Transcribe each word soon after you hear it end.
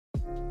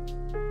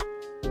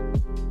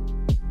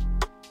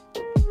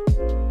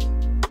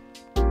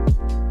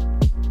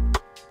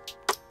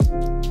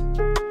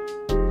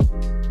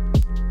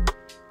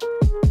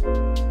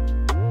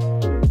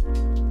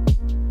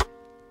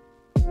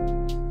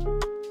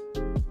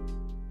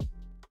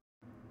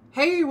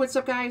Hey, what's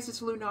up guys? It's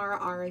Lunara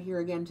ara here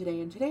again today,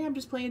 and today I'm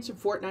just playing some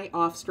Fortnite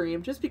off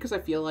stream just because I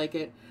feel like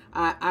it.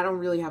 I don't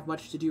really have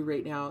much to do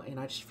right now, and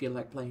I just feel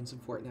like playing some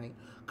Fortnite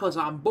because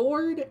I'm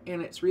bored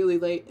and it's really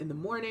late in the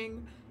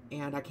morning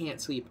and I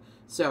can't sleep.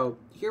 So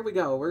here we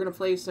go. We're gonna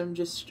play some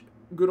just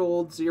good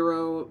old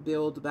zero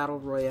build battle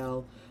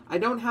royale. I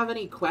don't have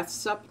any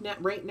quests up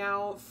right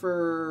now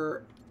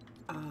for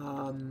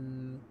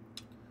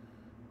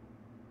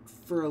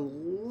a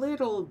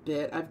little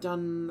bit. I've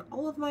done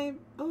all of my...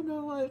 Oh,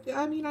 no, I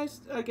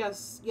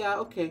guess... Yeah,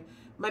 okay.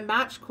 My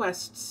match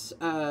quests,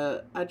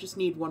 I just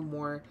need one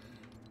more.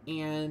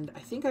 And I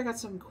think I got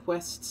some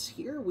quests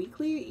here,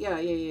 weekly? Yeah.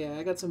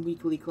 I got some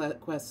weekly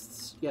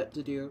quests yet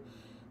to do.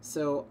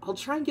 So I'll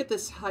try and get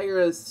this hire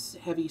as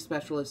heavy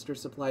specialist or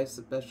supply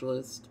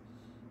specialist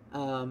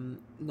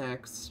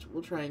next.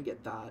 We'll try and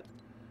get that.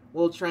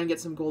 We'll try and get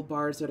some gold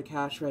bars out of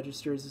cash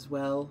registers as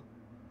well.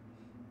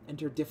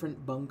 Enter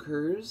different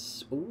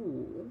bunkers.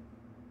 Ooh.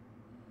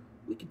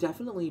 We could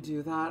definitely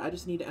do that. I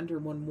just need to enter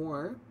one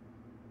more.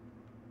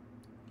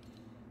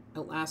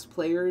 Outlast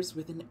players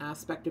with an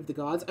aspect of the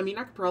gods. I mean,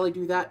 I could probably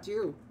do that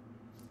too.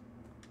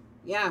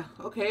 Yeah,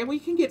 okay, we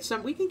can get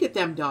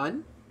them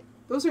done.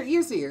 Those are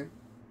easier.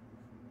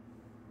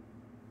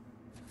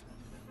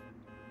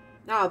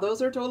 Ah,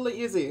 those are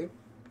totally easy.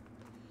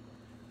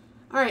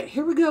 Alright,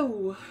 here we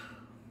go.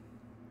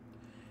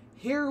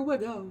 Here we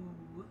go.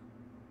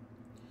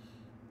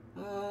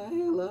 I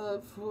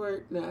love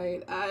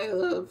Fortnite. I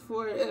love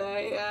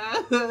Fortnite.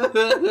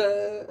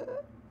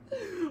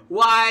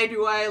 Why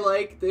do I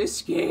like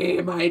this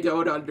game? I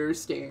don't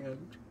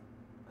understand.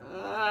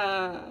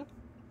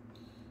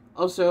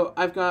 Also,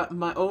 I've got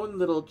my own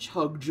little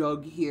chug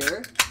jug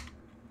here.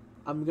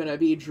 I'm gonna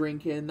be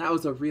drinking. That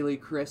was a really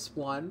crisp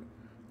one.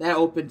 That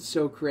opened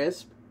so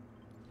crisp.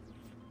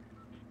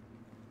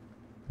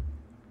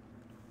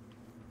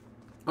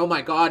 Oh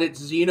my god, it's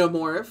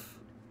Xenomorph.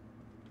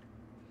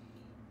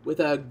 With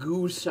a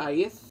goo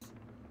scythe.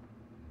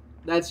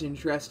 That's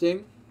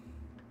interesting.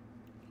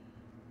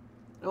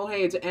 Oh,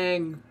 hey, it's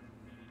Aang.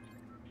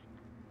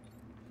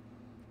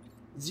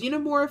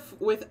 Xenomorph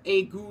with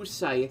a goo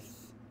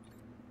scythe.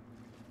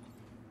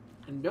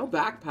 And no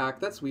backpack.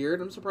 That's weird.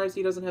 I'm surprised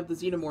he doesn't have the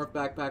Xenomorph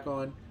backpack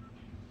on.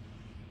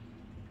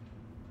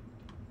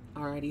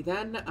 Alrighty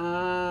then.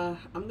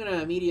 I'm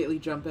gonna immediately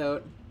jump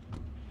out.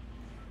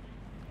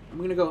 I'm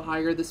gonna go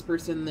hire this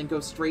person and then go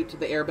straight to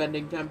the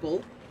airbending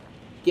temple.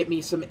 Get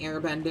me some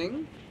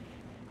airbending.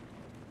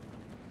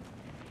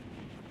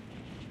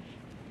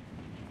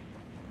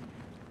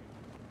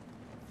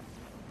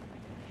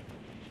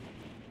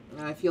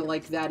 I feel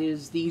like that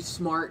is the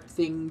smart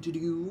thing to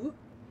do.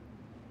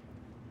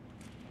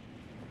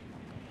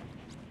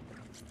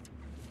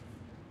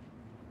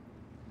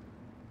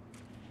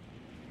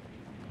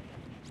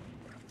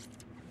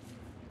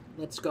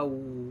 Let's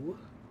go.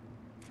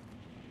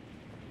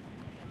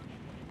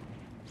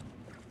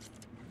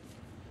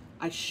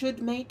 I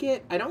should make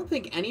it. I don't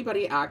think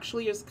anybody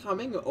actually is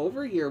coming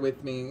over here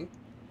with me.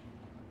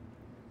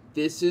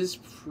 This is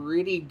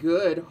pretty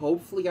good.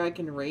 Hopefully I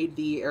can raid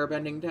the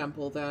airbending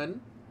temple then.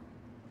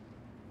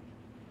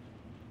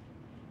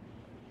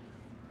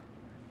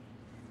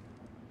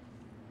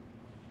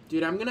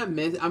 Dude, I'm gonna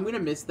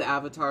miss the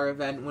Avatar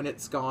event when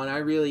it's gone. I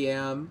really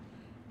am.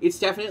 It's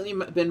definitely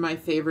been my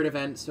favorite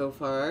event so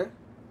far.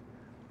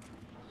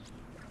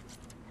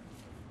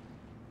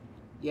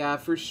 Yeah,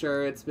 for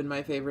sure. It's been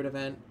my favorite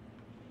event.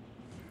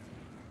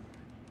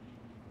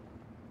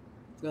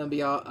 It's gonna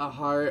be a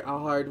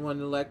hard one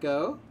to let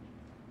go.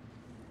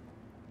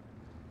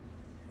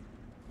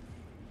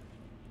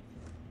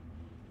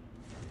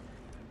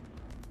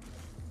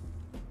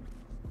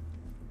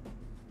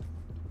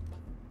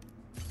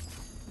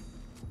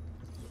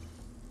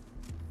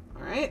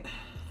 All right.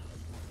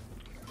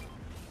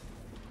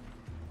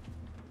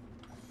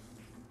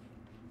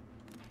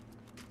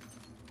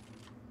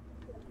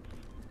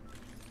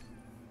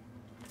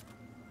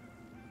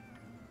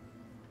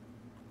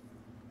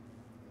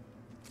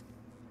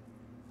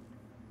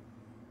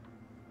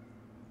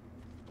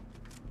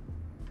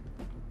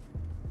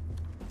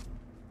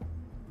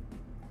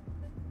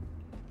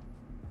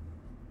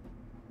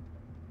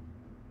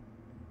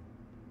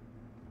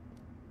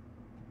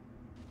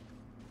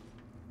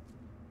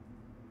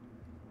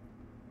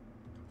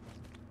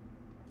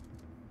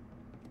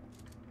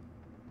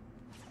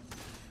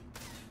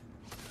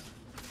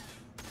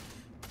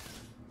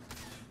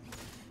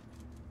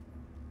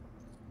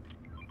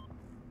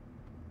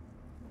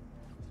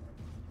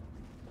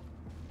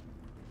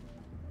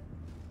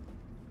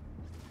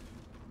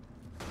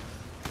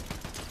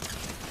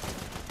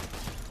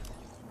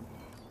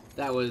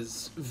 That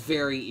was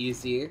very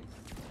easy.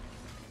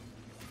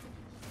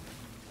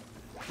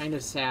 Kind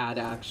of sad,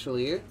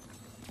 actually.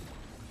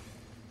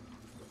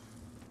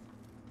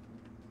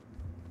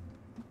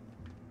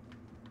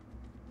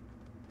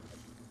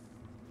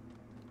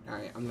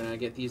 Alright, I'm gonna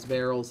get these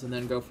barrels and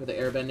then go for the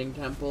airbending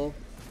temple.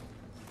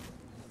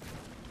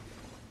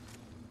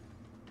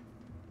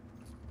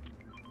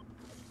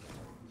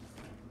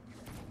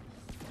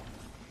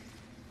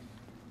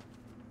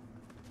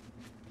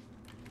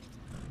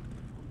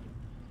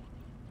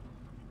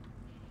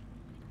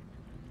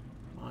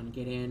 on,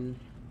 get in.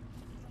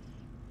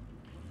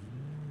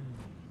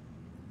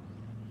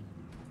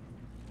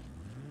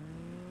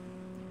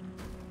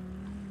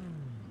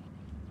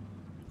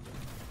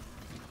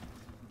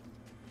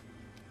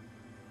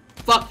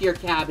 Fuck your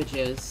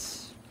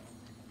cabbages.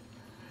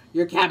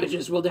 Your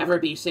cabbages will never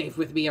be safe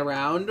with me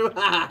around.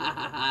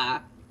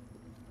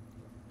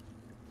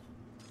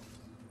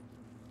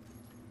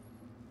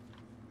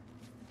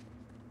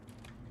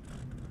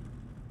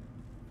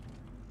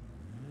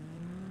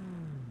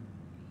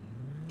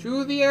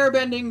 To the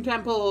airbending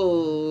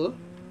temple.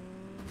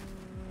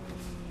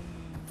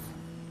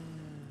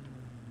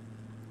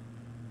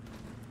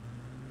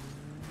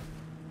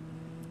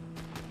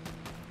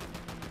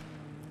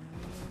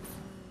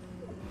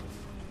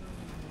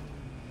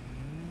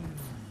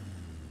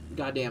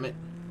 God damn it.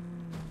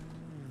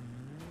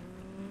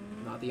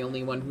 Not the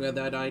only one who had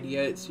that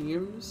idea, it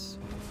seems.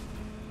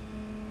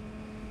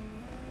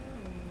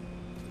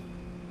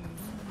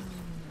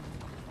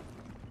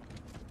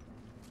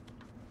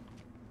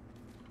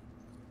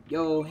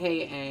 Yo,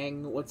 hey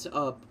Aang, what's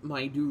up,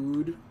 my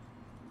dude?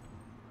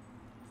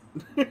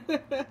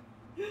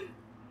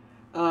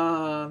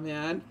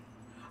 Man.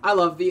 I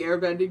love the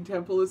airbending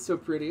temple, it's so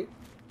pretty.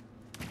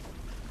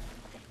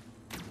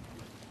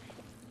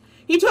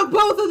 He took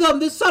both of them,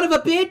 this son of a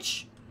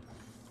bitch!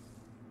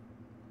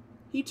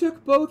 He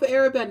took both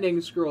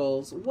airbending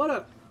scrolls. What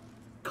a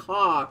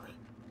cock.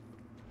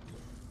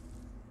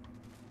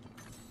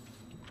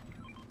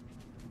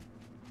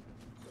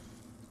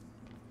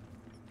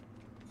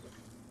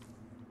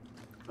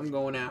 I'm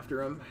going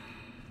after him.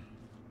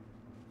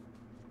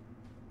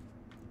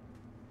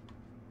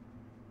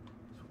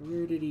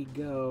 Where did he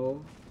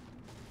go?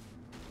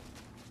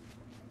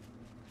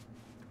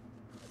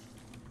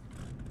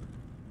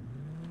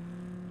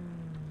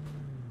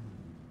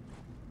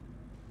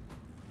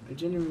 I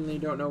genuinely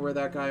don't know where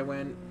that guy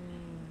went.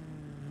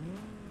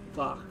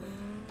 Fuck.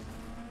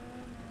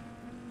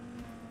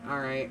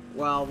 Alright,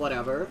 well,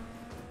 whatever.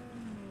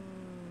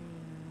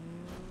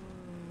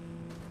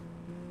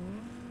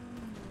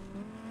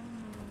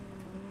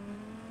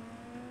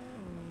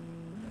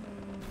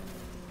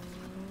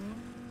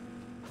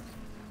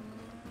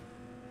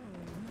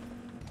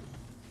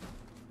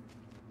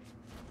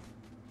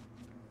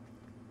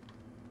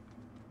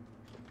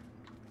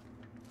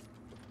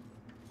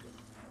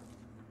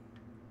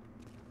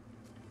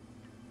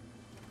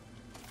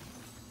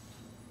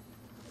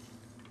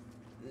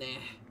 Nah.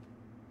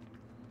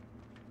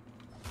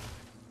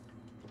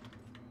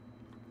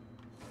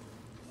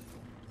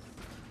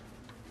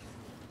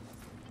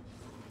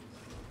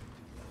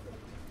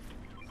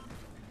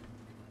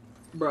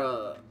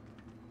 Bruh.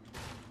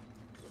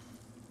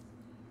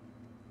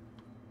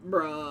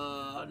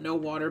 Bruh. No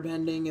water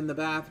bending in the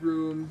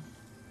bathroom.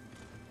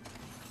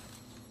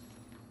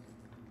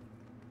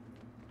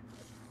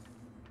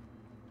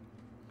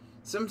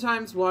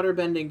 Sometimes water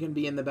bending can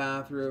be in the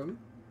bathroom.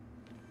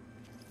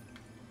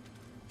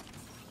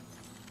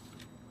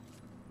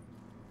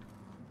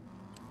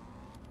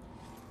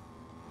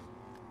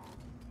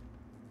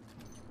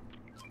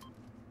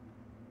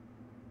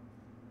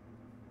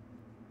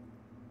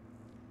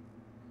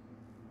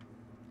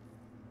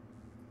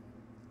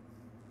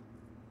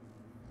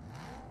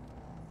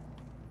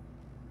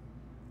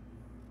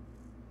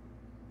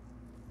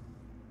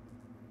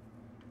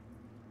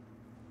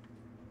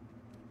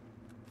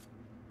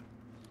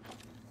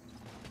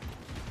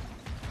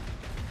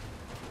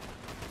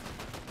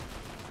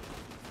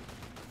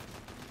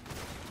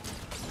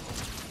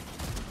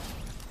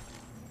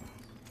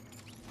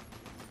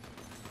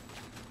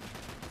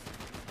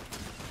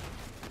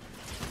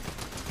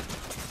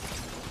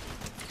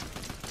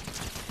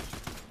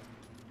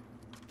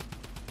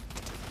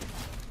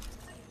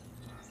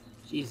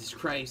 Jesus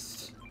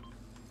Christ.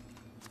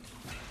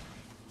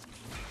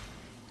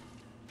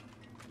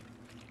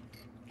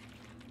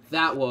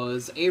 That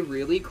was a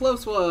really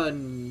close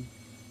one.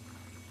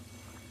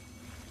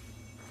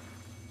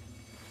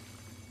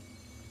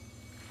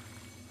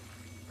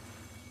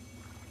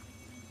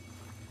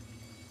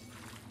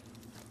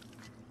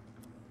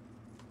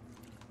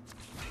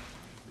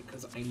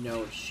 Because I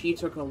know she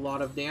took a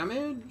lot of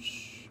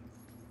damage.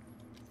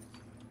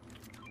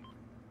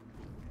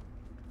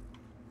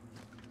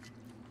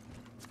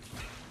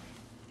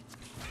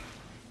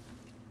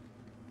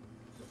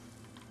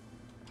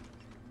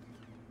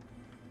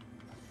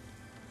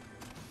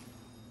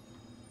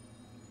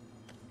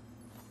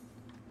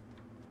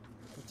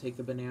 Take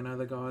the banana of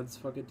the gods,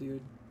 fuck it, dude.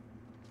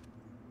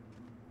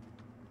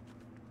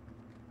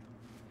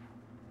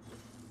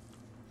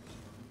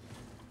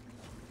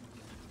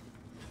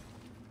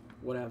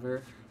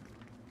 Whatever.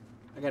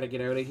 I gotta get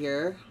out of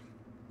here.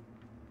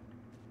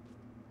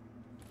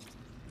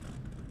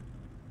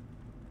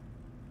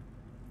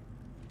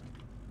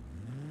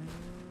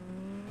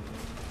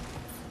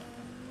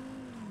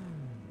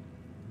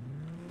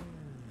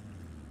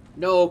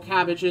 No,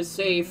 cabbage is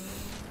safe.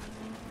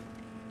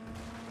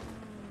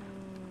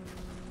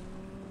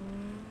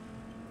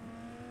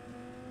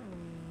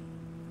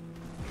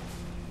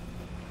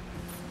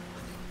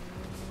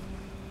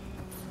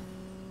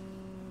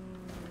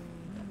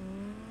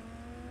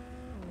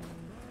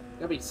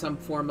 be some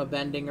form of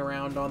bending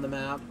around on the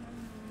map.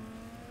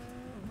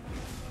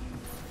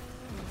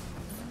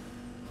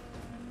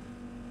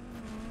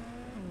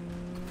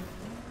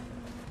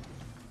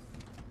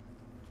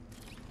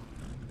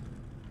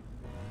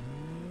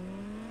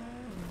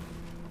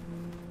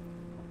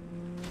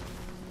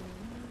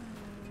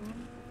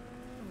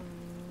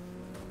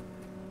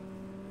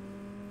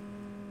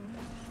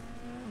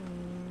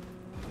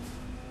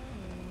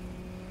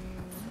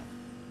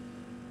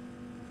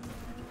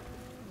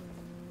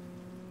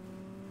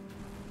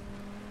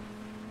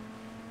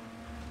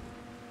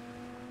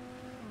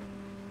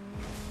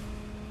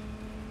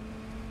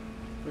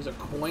 There's a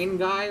coin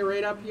guy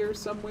right up here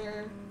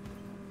somewhere.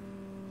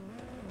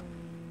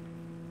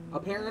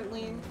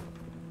 Apparently.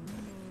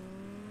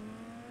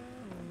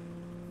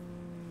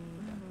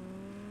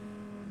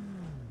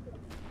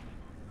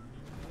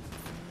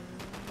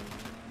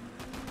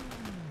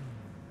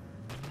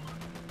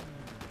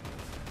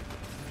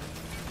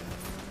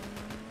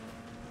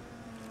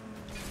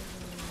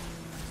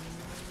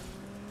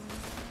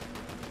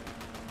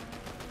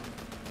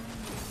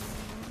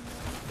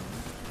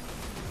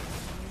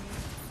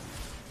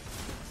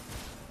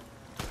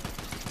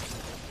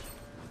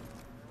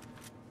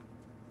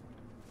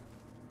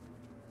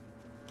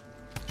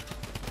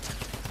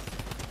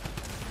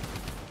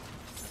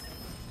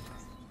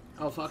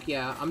 Oh, fuck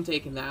yeah. I'm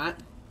taking that.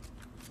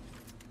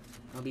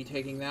 I'll be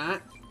taking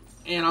that.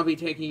 And I'll be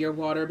taking your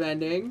water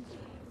bending.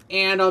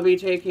 And I'll be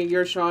taking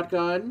your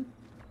shotgun.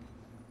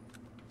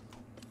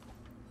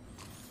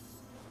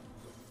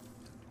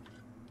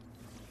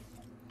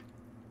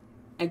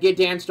 And get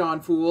danced on,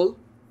 fool.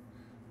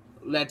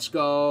 Let's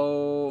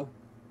go.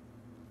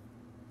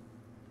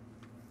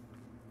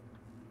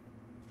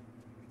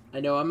 I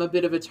know I'm a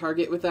bit of a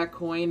target with that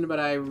coin, but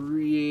I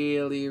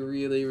really,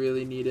 really,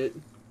 really need it.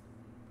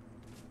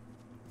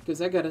 Because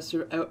I gotta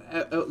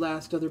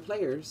outlast other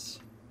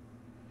players.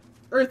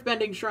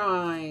 Earthbending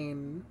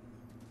Shrine!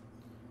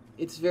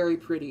 It's very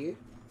pretty.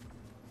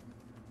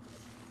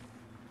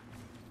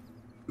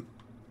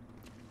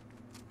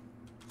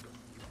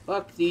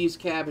 Fuck these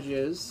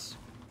cabbages.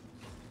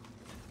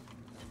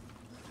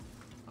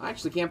 I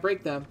actually can't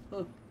break them.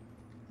 Huh.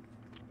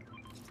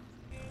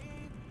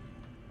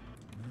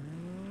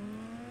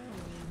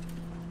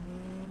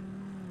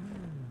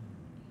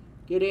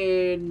 Get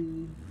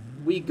in.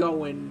 We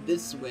going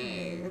this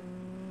way.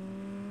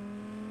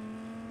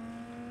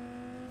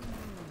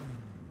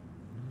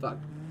 Fuck.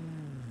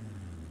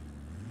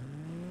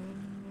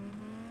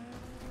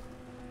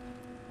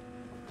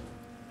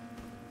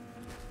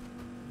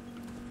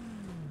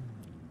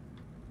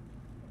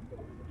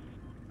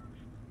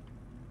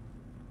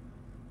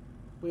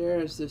 Where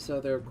is this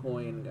other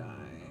coin guy?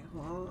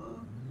 Huh?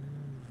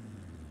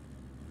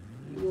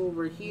 You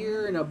over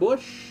here in a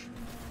bush?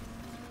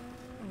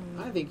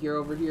 I think you're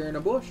over here in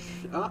a bush.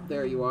 Ah,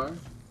 there you are.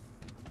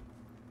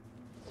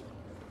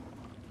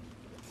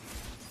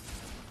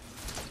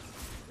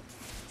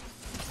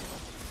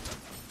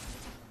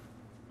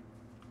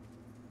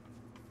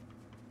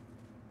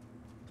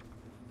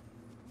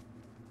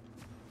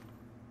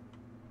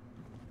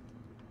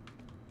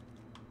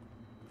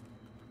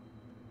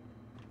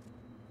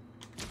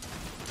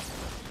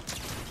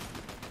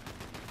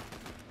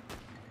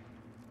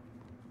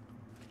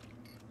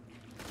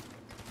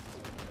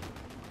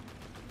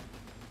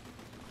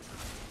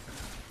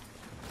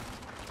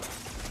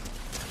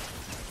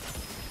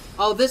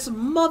 Oh, this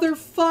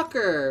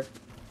motherfucker!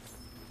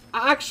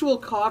 Actual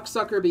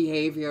cocksucker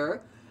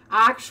behavior.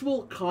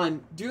 Actual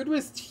cunt. Dude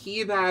was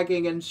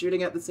teabagging and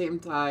shooting at the same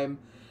time.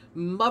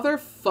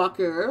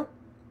 Motherfucker.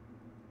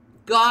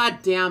 God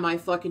damn, I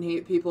fucking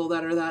hate people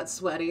that are that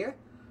sweaty.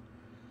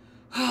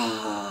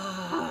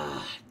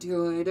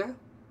 Dude.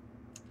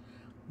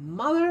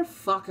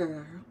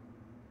 Motherfucker.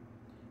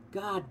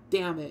 God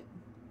damn it.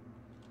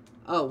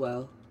 Oh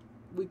well.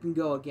 We can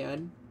go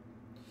again.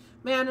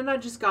 Man, and I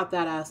just got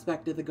that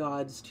aspect of the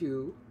gods,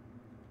 too.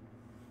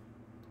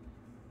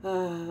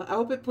 I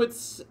hope it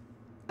puts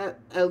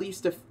at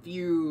least a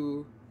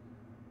few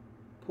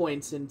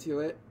points into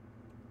it.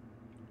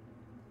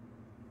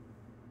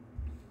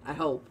 I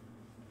hope.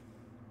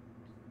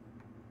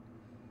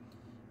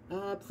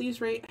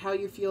 Please rate how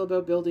you feel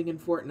about building in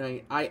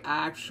Fortnite. I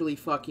actually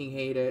fucking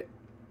hate it.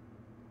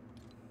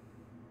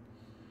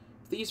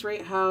 Please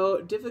rate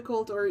how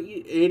difficult or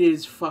it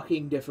is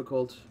fucking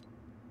difficult.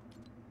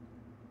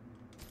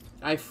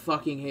 I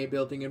fucking hate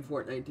building in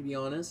Fortnite, to be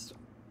honest.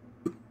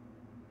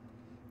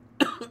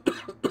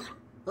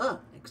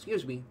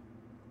 Excuse me.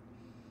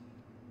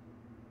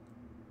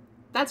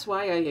 That's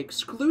why I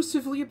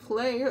exclusively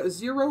play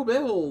Zero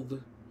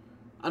Build.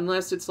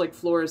 Unless it's like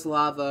Floor is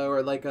Lava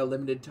or like a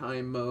limited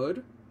time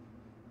mode.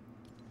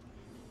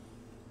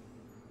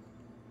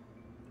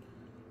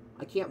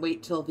 I can't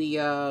wait till the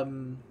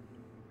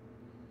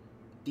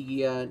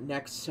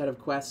next set of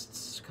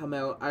quests come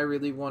out. I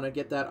really want to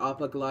get that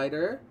Appa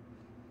Glider.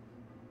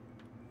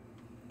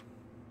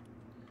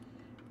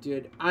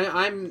 Dude,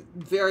 I'm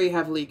very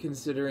heavily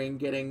considering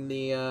getting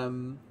the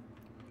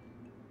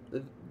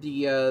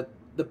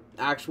the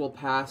actual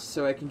pass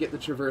so I can get the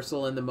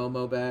traversal in the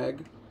Momo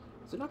bag.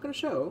 Is it not going to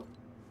show?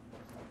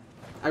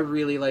 I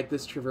really like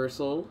this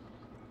traversal.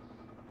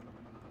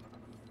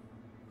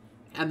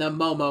 And the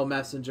Momo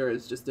messenger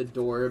is just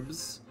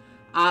adorbs.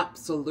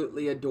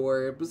 Absolutely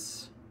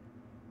adorbs.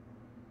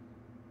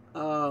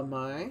 Oh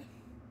my.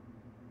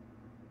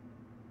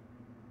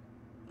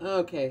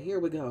 Okay, here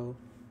we go.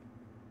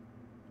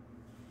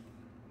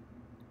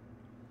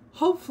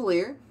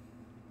 Hopefully,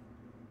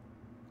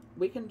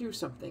 we can do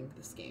something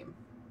this game.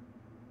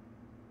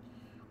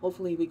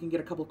 Hopefully we can get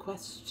a couple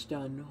quests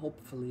done,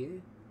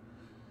 hopefully.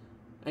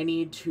 I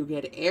need to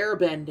get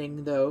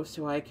airbending, though,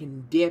 so I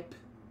can dip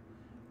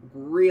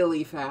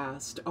really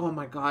fast. Oh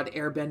my god,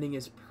 airbending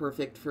is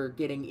perfect for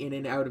getting in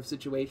and out of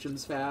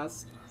situations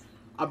fast.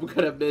 I'm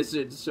gonna miss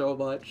it so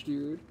much,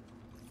 dude.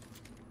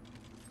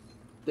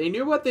 They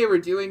knew what they were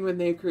doing when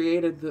they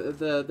created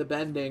the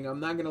bending, I'm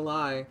not gonna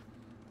lie.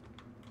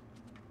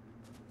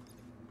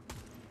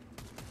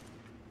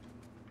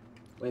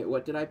 Wait,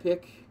 what did I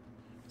pick?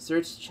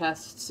 Search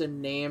chests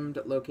and named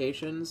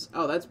locations.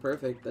 Oh, that's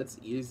perfect. That's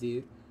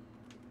easy.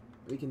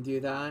 We can do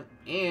that.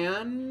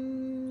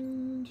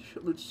 And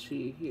let's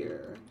see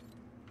here.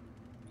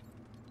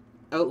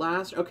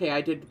 Outlast. Okay,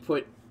 I did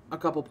put a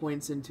couple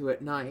points into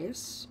it.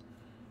 Nice.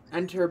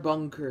 Enter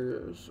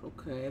bunkers.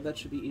 Okay, that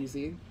should be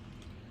easy.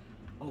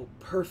 Oh,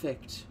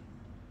 perfect.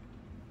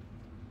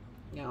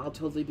 Yeah, I'll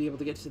totally be able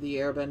to get to the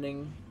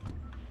airbending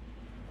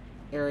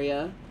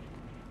area.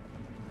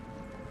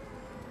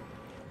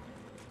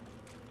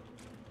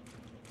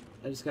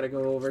 I just gotta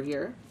go over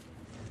here.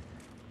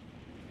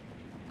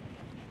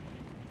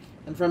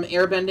 And from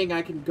airbending,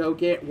 I can go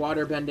get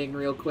waterbending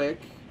real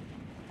quick.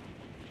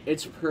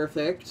 It's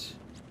perfect.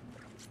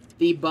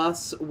 The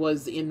bus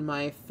was in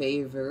my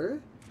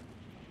favor.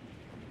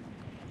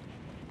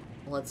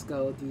 Let's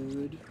go,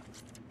 dude.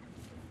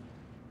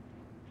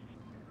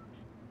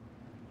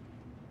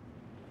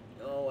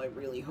 Oh, I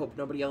really hope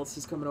nobody else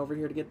is coming over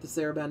here to get this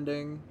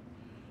airbending.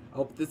 I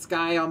hope this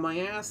guy on my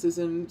ass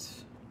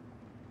isn't.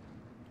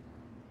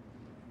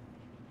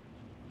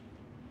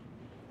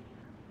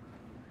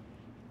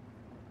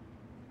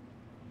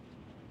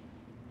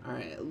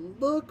 Alright,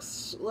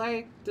 looks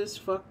like this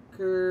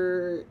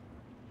fucker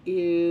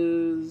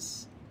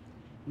is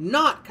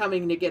not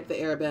coming to get the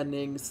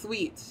airbending.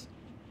 Sweet.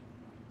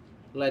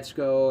 Let's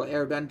go,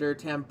 Airbender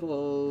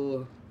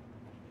Temple.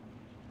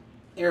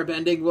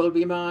 Airbending will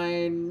be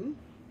mine.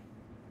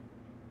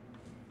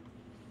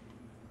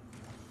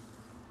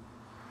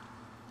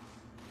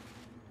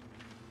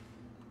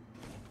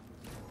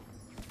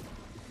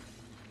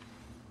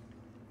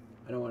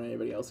 I don't want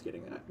anybody else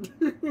getting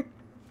that.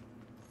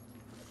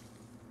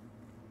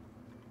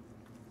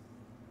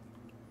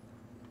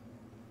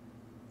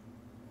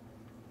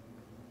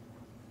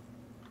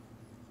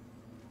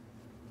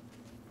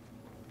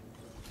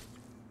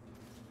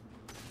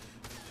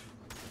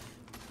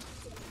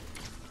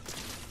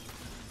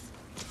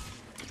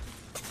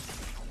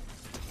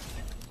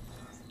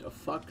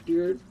 Fuck,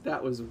 dude.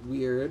 That was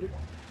weird.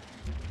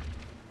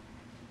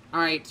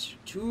 Alright,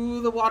 to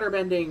the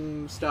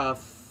waterbending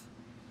stuff.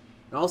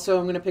 And also,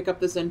 I'm gonna pick up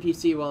this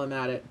NPC while I'm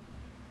at it.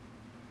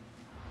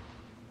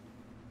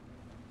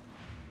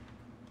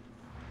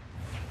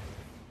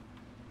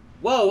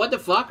 Whoa, what the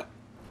fuck?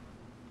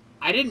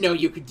 I didn't know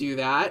you could do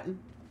that.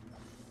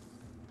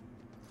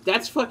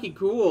 That's fucking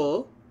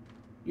cool.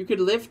 You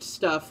could lift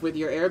stuff with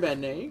your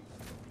airbending.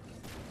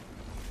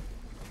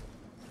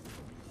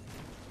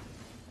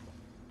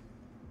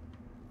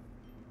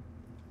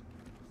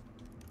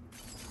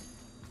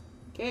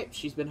 Okay,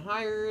 she's been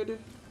hired.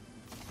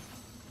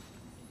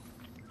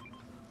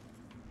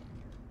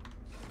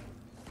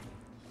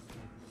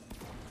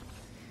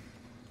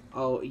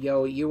 Oh,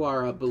 yo, you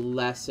are a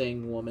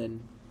blessing,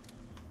 woman.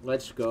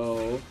 Let's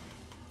go.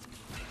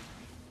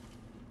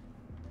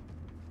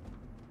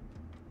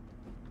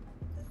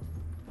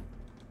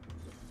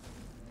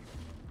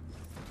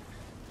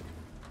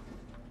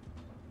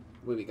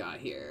 What we got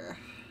here?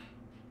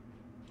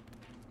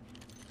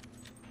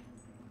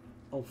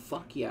 Oh,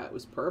 fuck yeah, it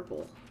was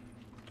purple.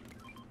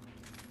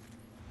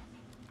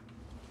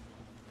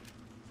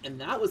 And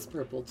that was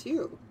purple,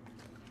 too.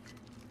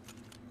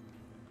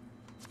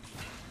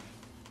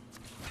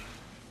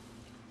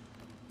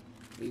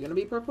 Are you gonna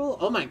be purple?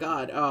 Oh my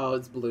god. Oh,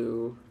 it's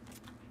blue.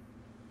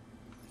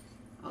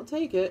 I'll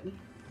take it.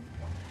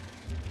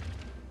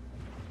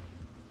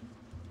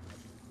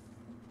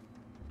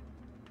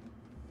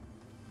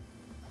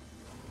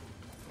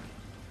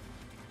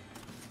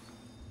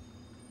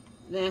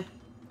 Nah.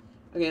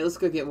 Okay, let's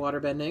go get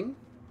waterbending.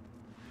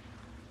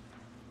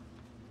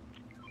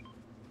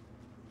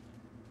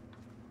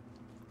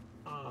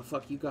 Oh,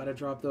 fuck, you gotta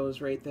drop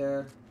those right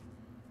there.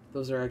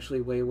 Those are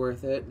actually way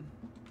worth it.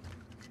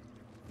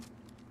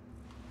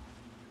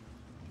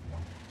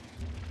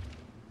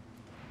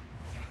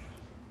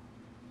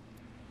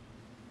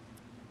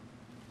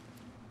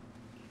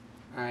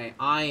 Alright,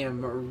 I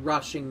am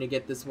rushing to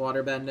get this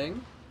waterbending.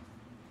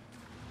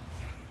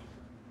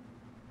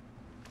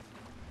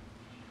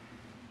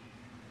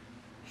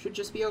 Should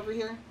just be over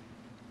here.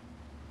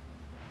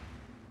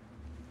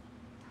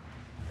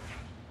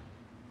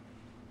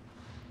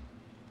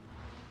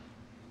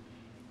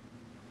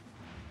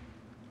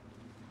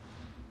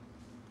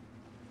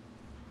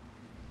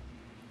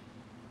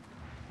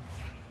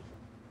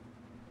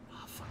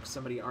 Fuck,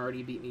 somebody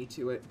already beat me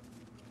to it.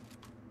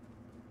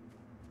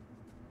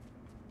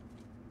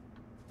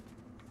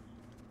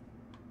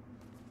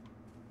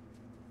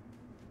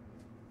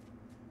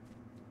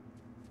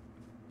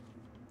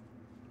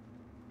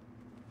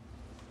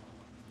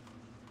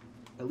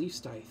 At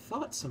least I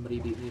thought somebody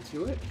beat me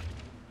to it.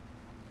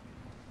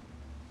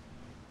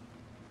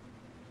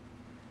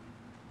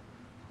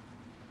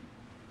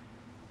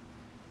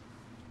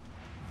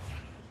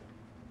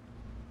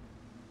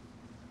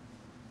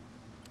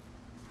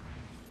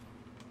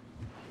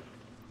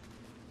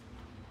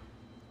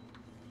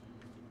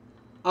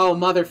 Oh,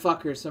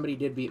 motherfucker, somebody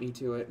did beat me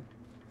to it.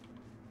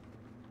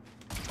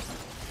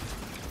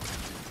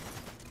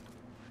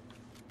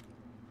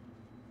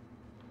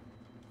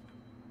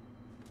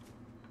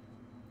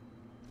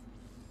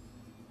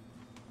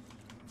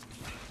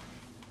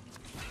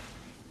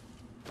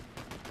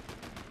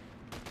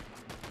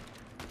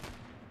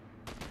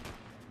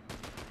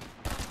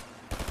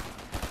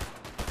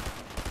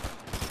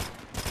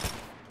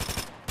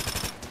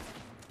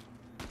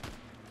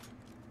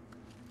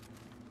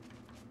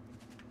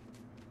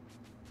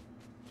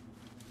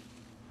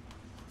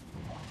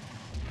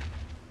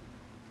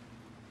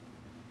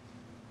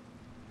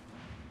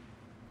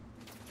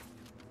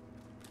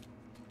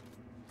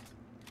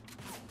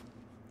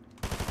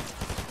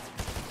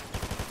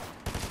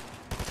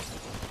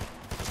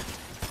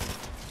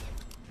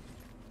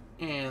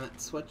 And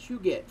that's what you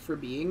get for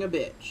being a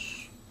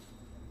bitch.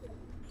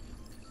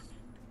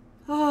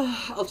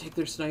 Ah, I'll take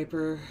their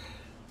sniper.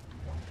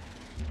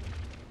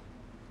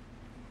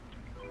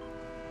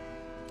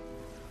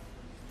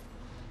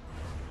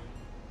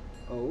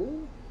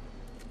 Oh?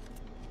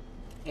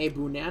 A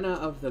banana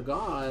of the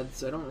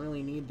gods. I don't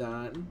really need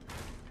that.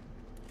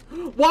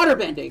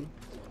 Waterbending!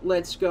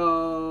 Let's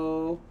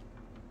go.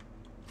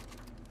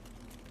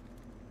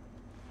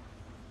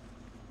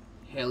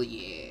 Hell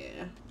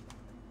yeah.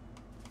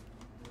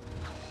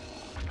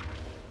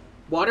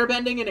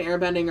 Waterbending and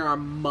airbending are a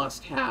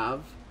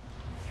must-have.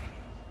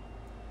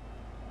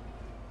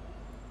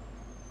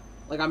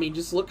 Like, I mean,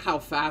 just look how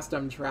fast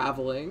I'm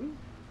traveling.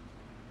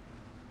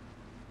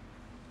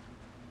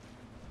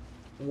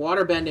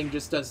 Waterbending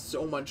just does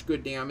so much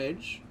good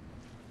damage.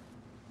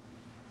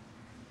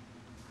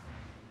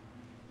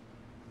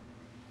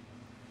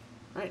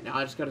 Alright, now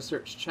I just gotta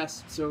search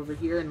chests over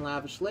here in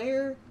Lavish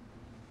Lair.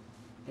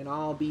 And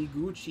I'll be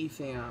Gucci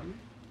fam.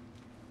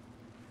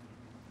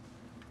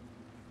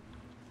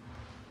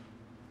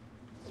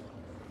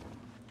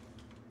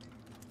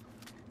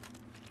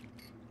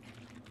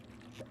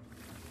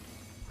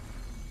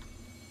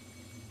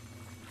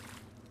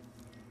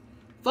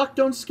 Fuck,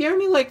 don't scare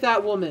me like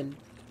that, woman.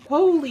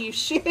 Holy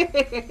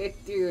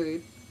shit,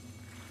 dude.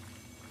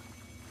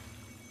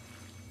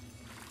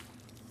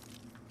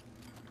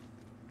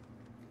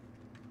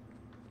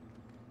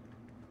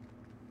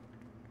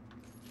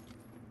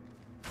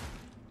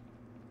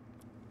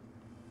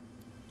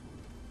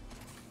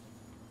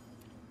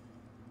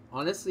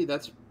 Honestly,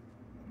 that's...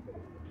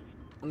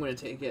 I'm gonna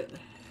take it.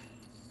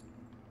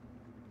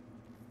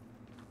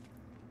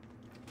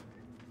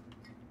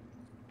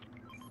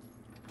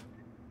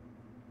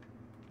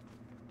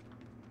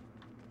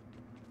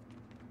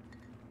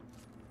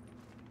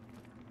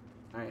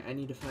 Alright, I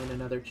need to find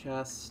another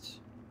chest.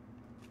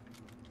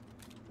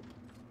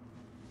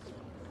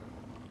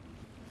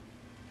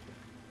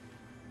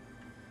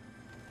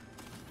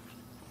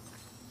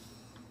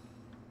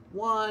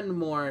 One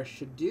more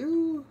should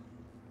do.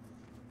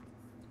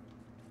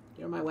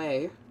 Get out of my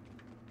way.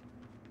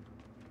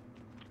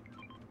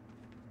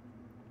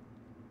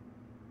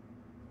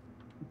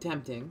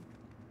 Tempting.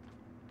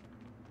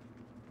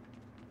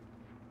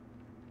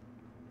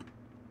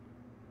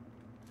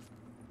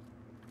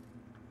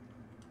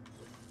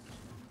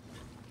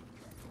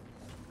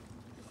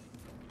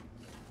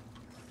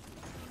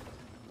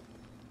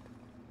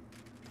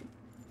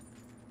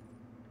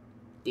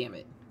 Damn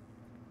it.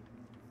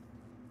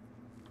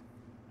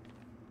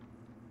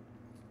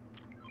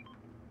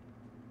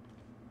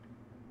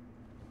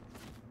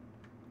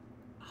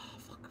 Oh,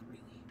 fuck, really?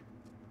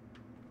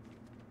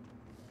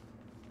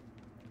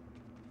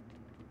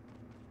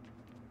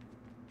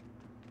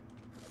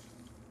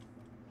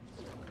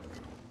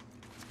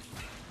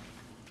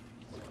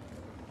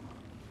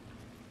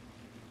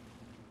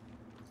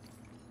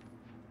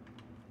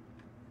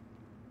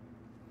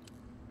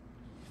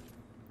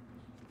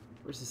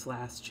 Where's this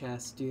last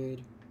chest,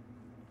 dude?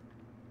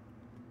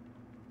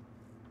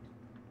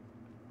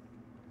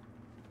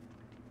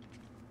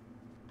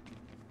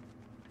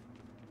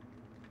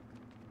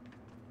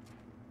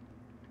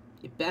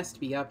 It best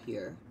be up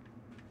here.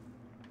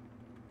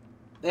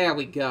 There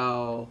we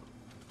go.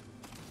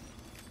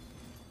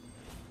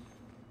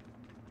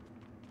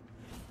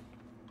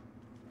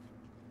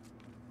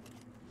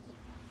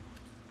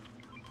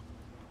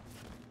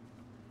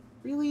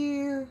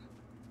 Really?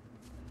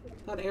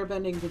 Thought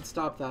airbending could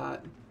stop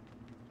that.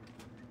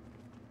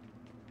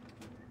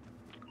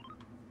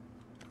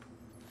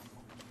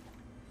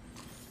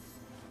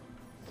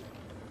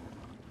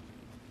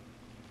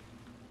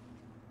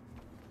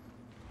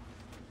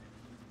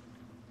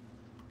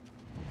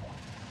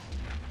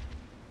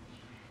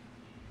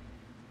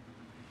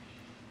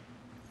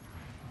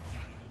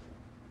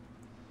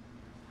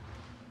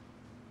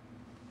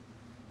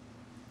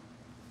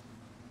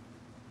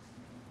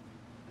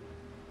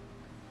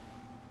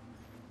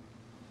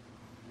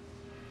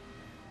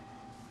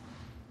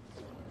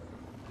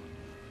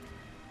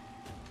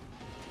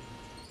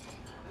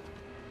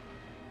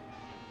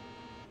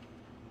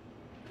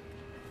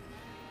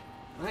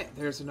 Alright,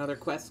 there's another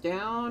quest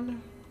down.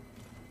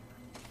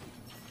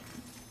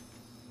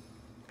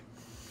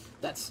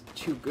 That's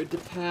too good to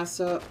pass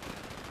up.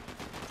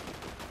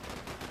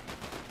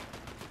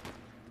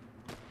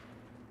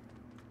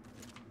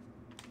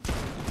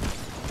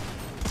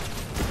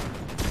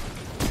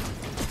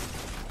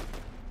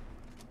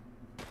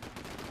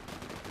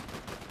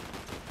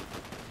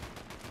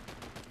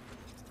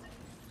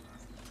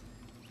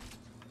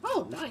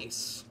 Oh,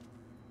 nice.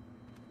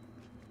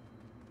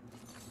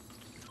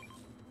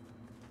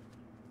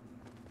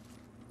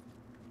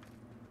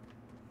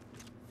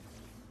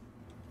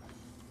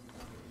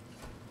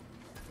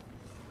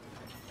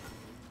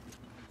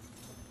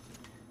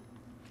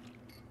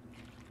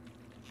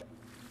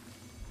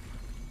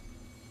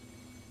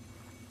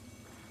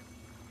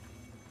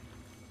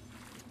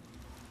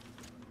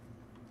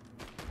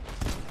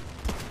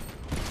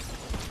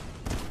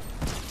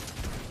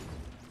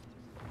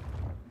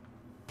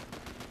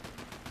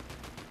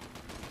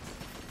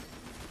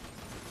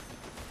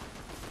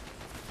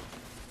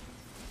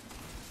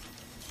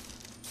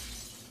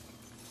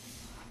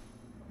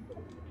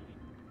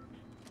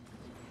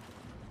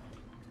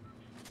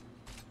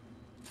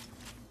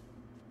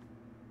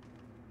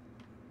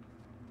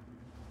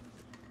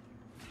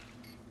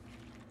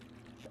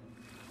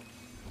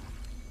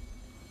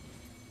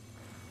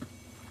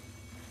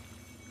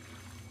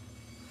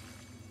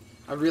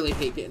 I really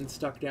hate getting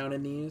stuck down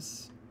in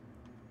these.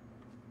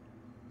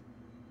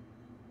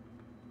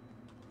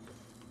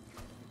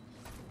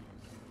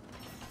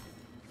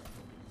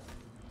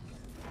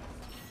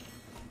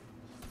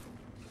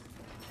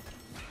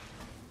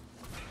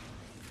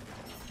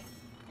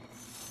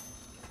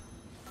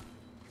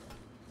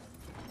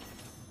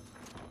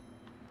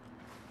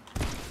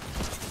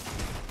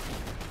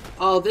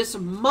 Oh, this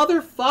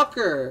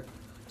motherfucker.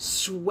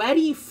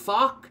 Sweaty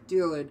fuck,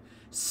 dude.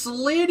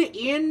 Slid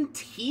in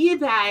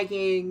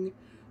teabagging.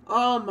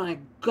 Oh my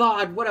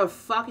god, what a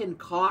fucking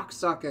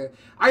cocksucker.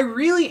 I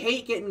really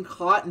hate getting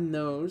caught in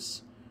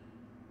those.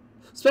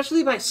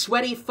 Especially by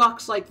sweaty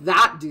fucks like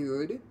that,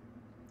 dude.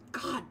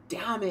 God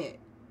damn it.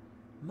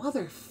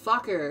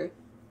 Motherfucker.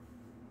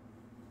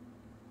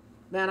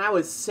 Man, I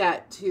was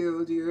set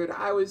too, dude.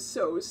 I was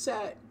so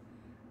set.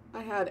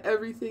 I had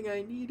everything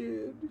I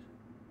needed.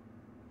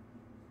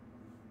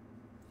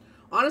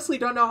 Honestly,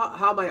 don't know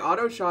how my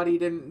auto shotty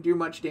didn't do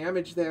much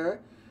damage there.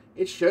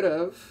 It should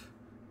have.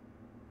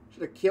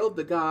 Should have killed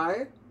the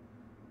guy.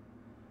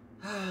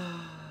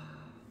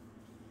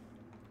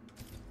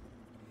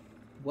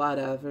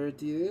 Whatever,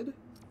 dude.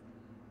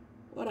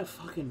 What a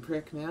fucking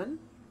prick, man.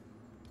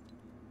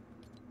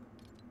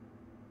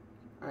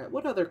 Alright,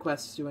 what other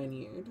quests do I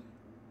need?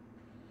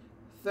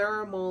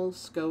 Thermal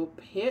scope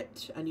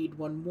hit. I need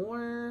one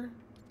more.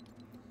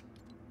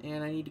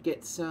 And I need to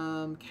get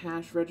some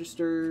cash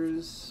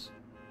registers.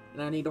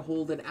 And I need to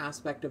hold an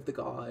aspect of the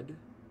god.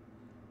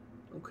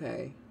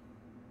 Okay.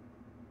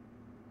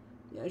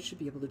 Yeah, I should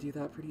be able to do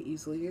that pretty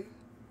easily.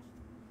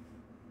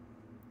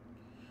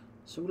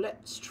 So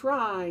let's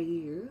try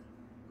here.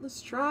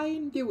 Let's try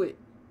and do it.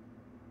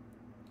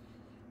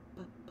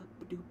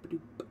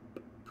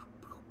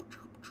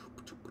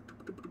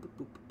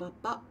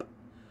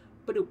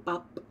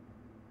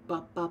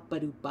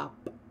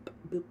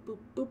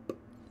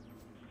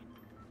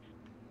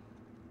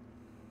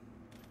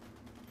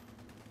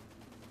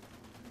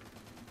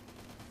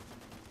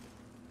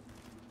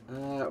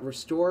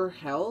 Restore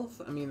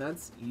health? I mean,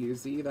 that's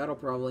easy. That'll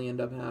probably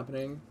end up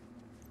happening.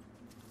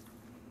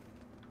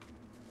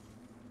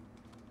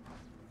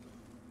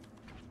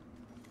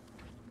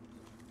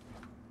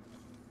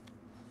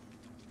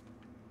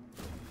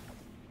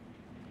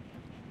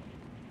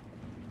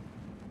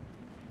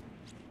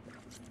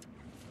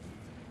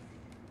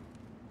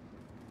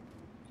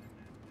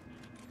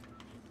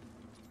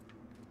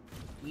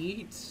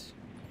 Eat.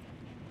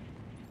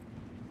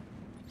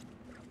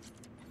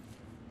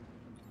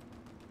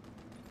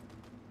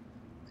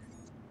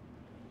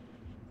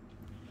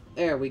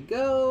 There we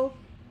go.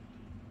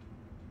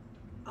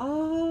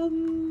 I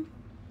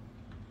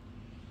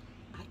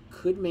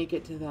could make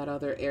it to that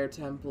other air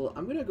temple.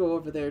 I'm gonna go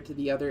over there to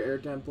the other air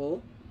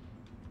temple.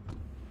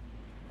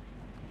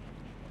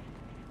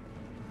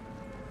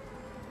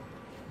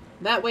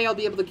 That way I'll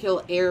be able to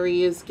kill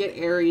Ares, get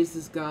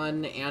Ares'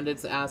 gun and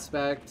its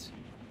aspect.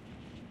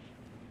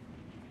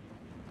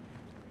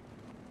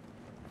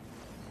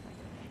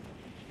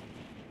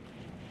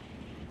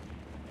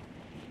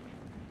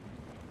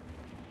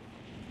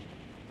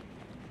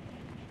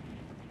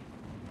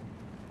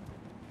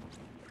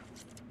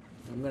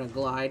 I'm gonna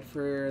glide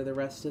for the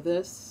rest of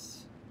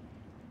this.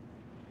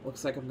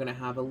 Looks like I'm gonna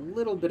have a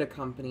little bit of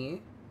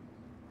company.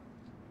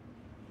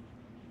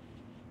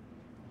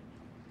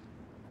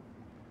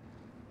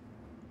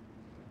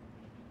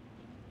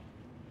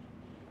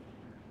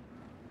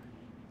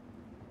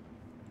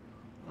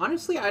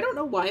 Honestly, I don't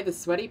know why the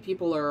sweaty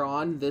people are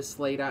on this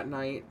late at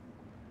night.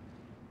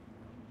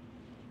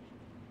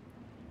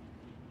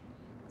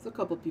 There's a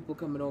couple people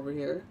coming over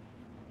here.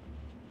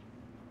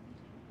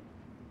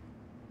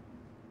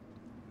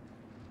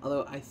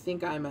 Although, I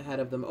think I'm ahead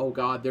of them. Oh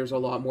god, there's a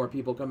lot more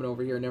people coming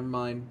over here. Never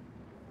mind.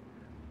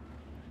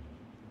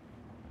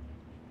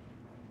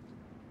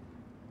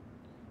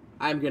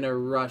 I'm gonna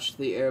rush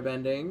the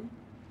airbending.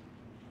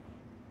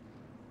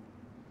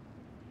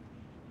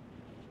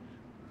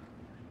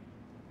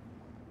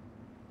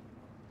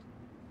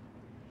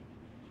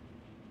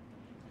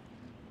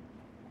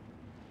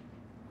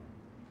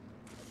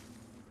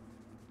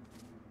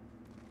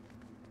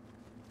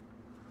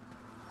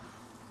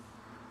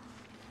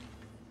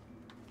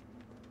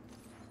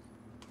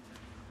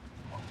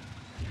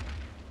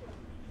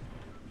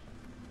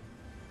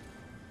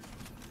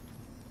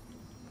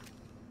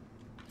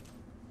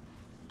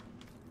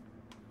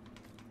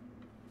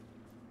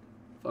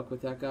 Fuck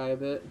with that guy a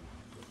bit.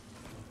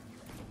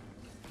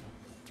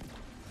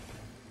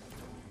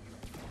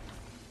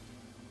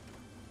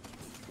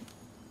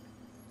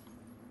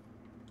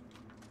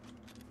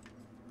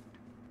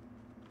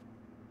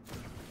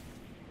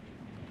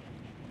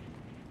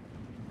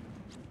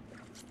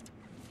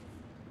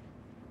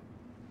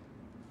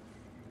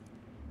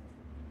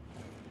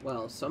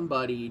 Well,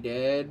 somebody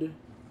did.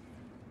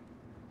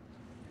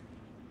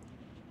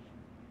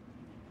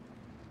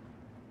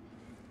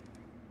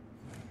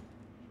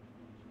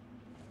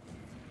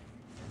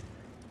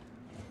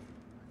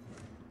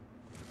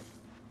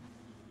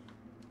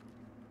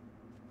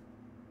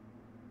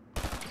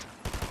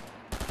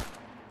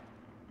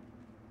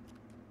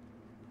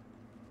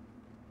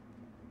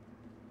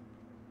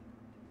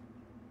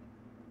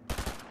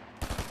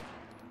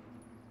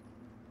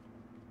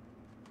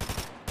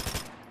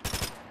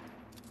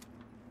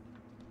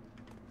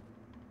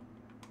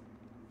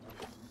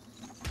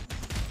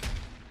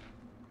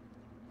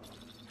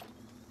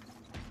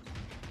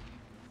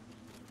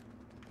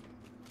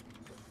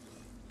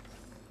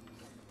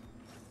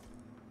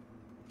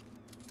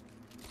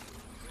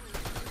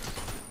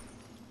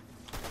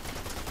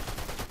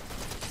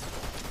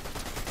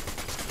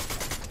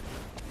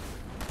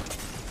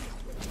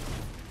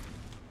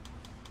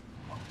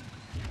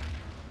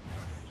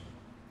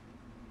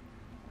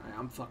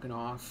 I'm fucking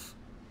off.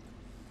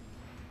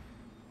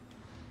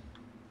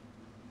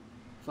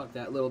 Fuck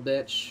that little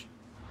bitch.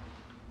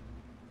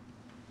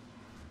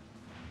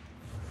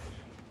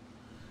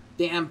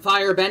 Damn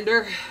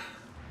firebender.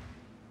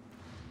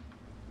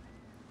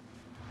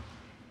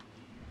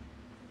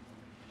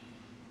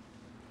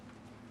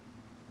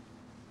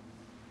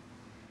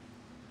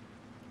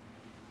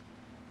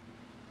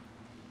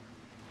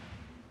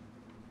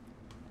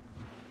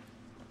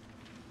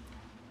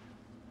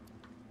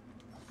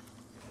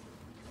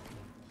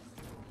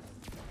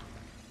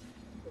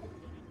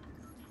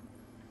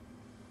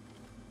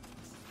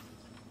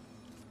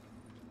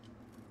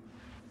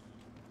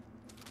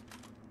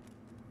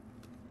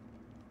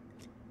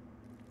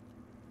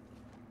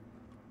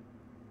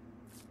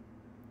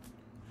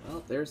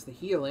 Well, there's the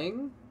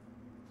healing.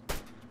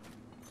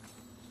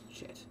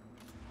 Shit.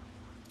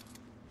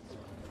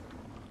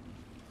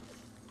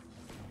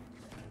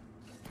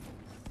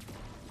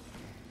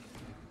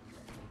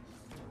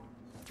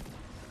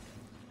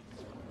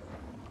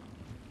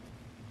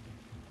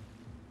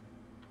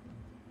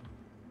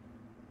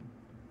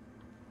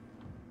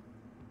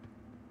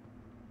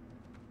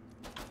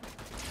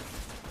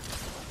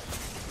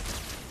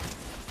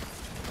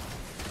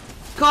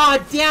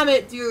 God damn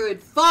it,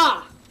 dude!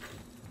 Fuck!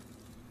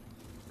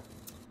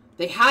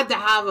 They had to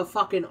have a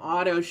fucking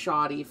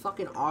auto-shotty.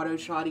 Fucking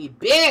auto-shotty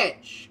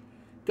bitch!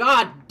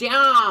 God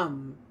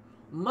damn!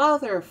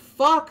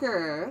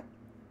 Motherfucker!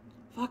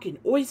 Fucking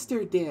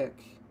oyster dick.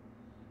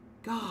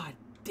 God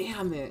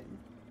damn it.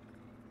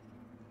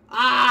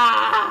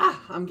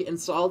 Ah! I'm getting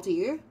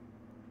salty.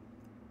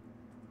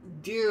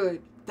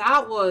 Dude,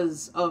 that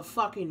was a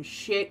fucking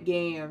shit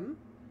game.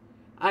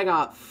 I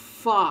got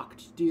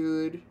fucked,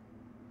 dude.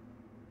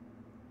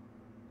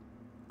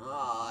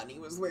 Oh, and he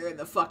was wearing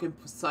the fucking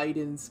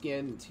Poseidon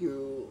skin,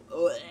 too.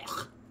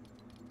 Ugh.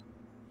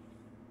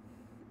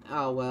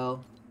 Oh,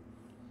 well.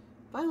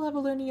 Have I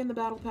leveled any in the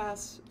Battle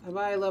Pass? Have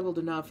I leveled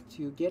enough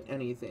to get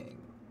anything?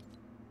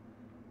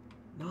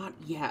 Not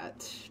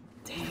yet.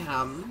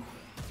 Damn.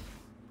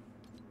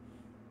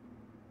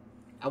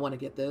 I want to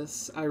get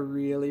this. I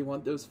really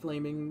want those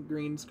flaming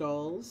green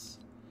skulls.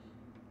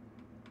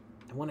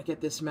 I want to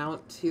get this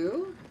mount,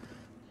 too.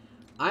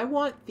 I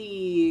want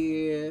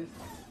the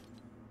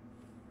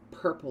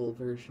purple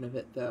version of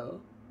it,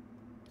 though.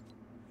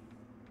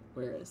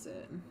 Where is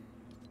it?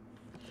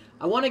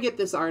 I want to get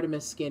this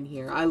Artemis skin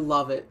here. I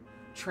love it.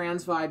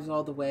 Trans vibes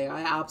all the way.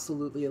 I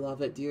absolutely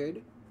love it,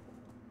 dude.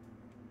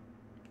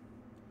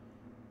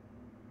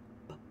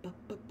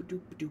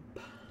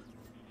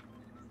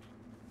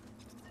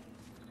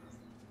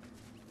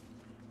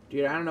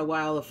 Dude, I don't know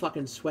why all the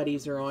fucking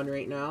sweaties are on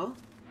right now.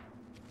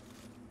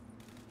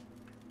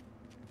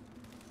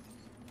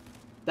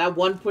 That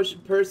one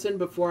person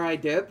before I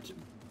dipped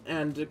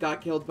and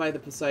got killed by the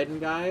Poseidon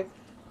guy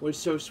was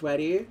so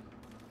sweaty.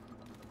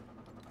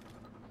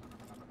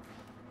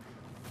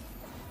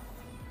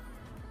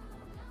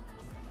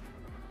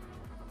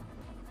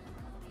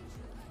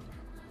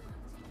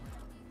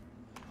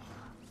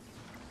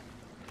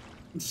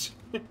 It's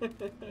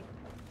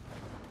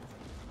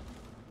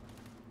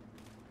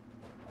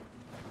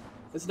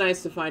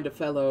nice to find a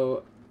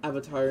fellow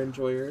Avatar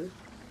enjoyer.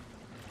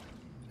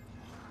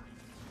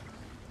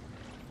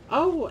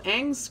 Oh,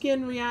 Aang's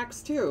skin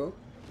reacts too.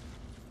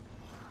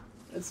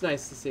 It's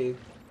nice to see.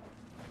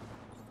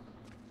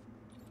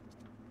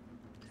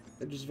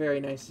 It's just very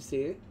nice to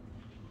see.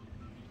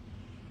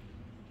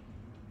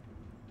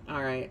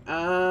 Alright,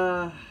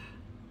 I'll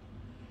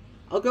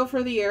go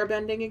for the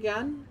airbending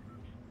again.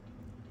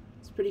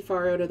 It's pretty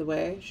far out of the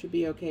way. Should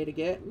be okay to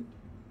get.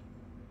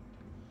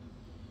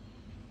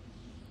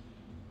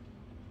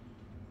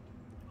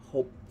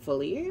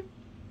 Hopefully.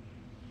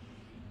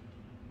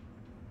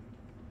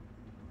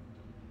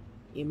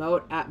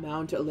 Emote at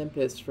Mount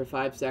Olympus for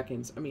 5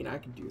 seconds. I mean, I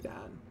can do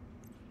that.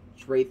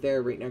 It's right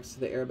there, right next to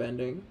the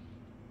airbending.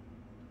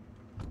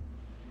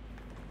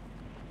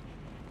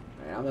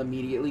 Alright, I'm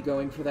immediately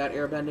going for that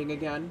airbending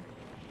again.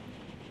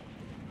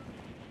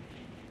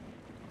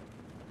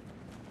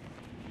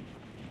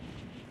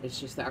 It's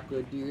just that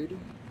good, dude.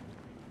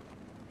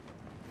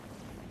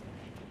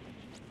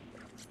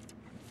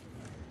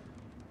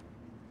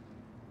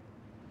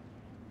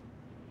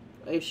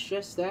 It's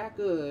just that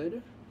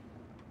good.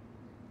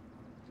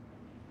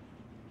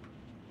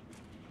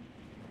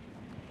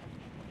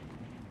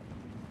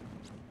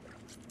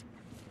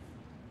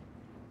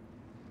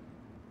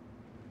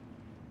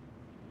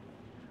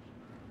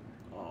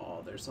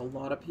 Oh, there's a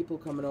lot of people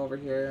coming over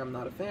here. I'm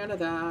not a fan of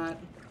that.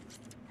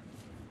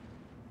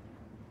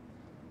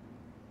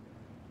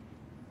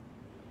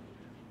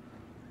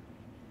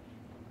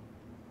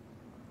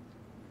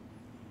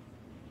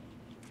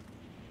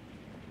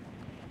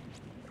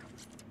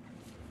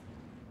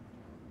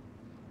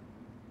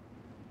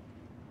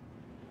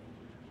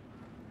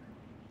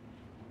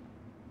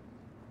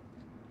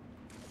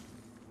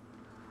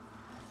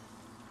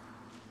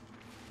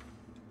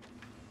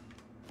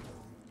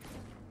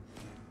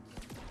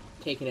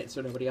 Taking it so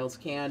nobody else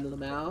can,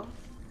 Lamau.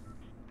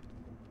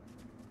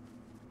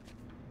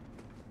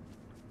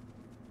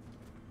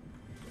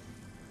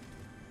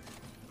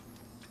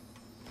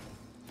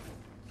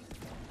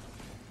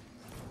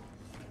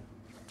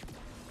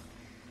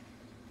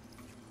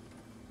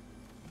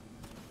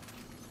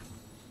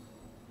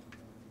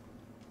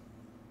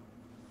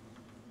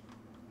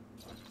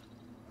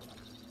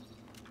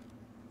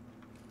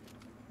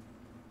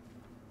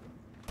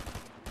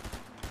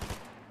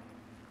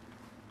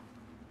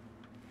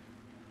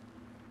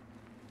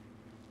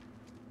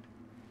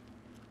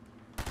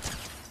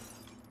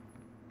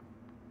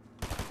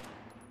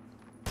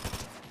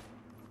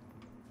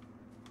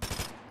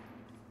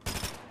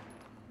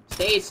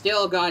 Stay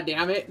still,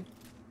 goddammit.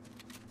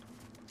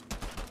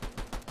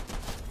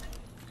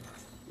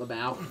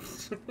 Lamau.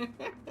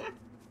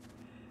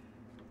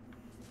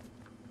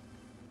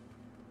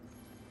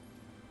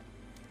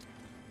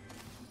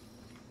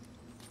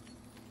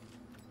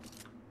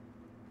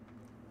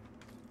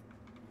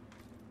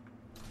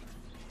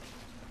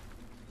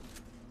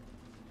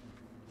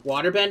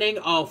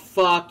 Waterbending? Oh,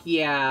 fuck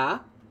yeah.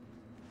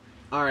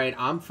 Alright,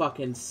 I'm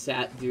fucking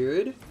set,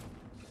 dude.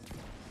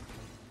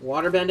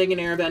 Waterbending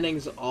and airbending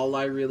is all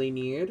I really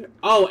need.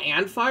 Oh,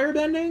 and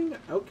firebending?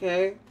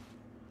 Okay.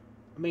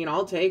 I mean,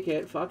 I'll take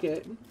it. Fuck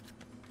it.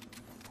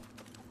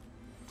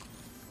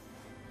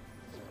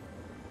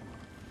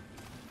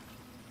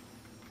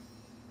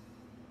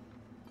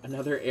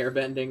 Another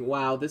airbending.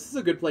 Wow, this is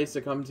a good place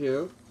to come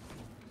to.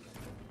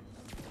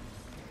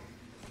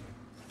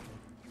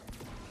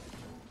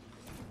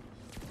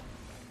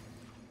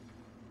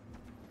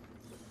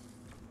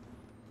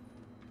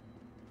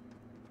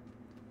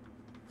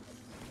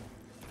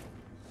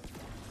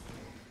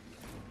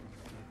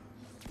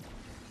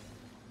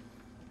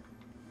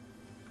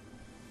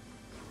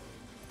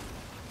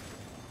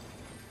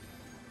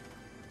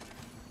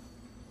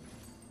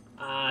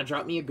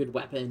 Drop me a good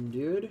weapon,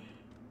 dude. Give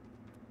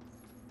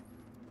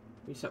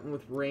me something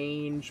with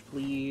range,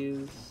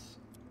 please.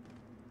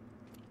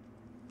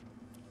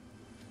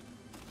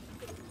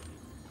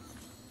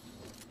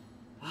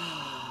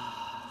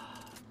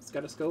 It's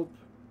got a scope.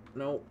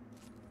 Nope.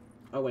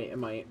 Oh, wait, it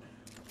might.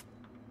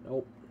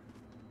 Nope.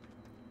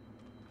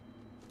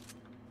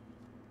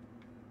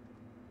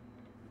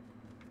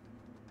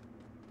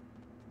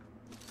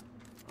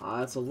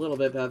 That's a little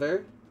bit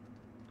better.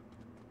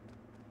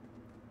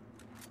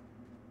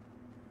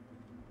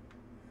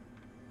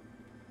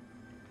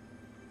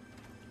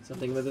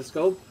 Something with a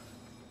scope?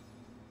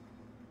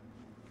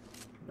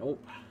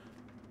 Nope.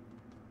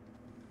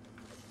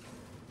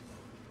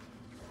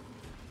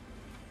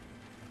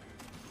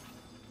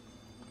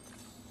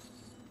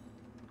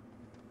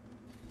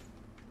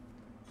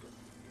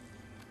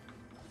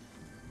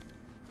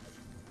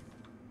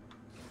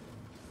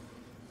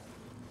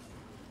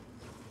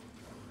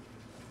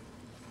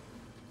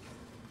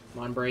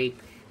 Come on, break.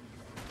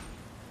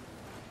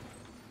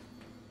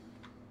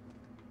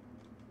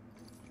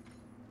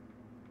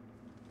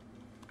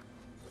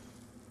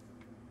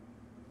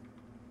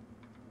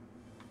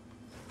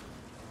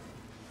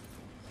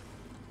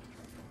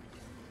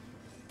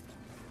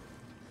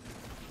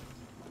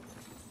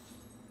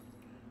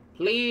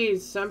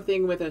 Please,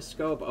 something with a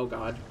scope. Oh,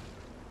 God.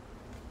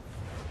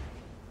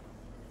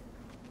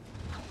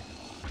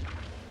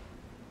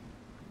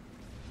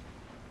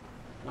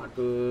 Not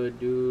good,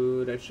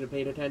 dude. I should have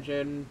paid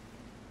attention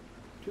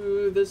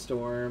to the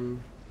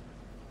storm.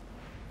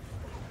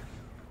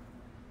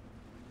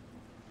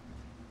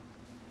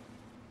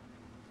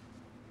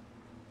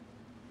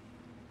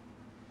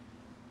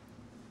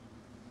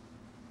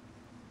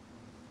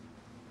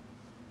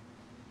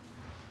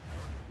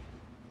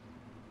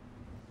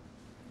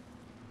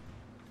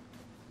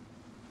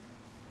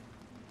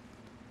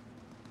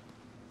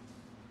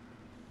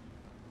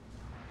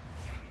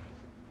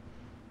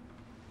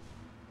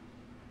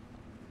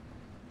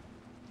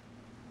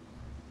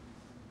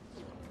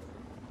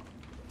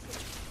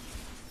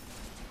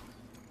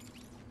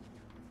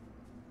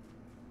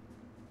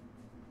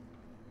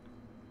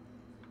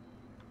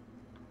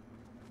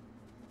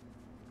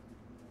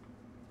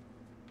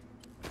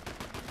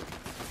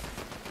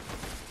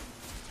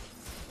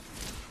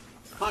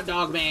 Hot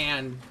dog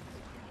man.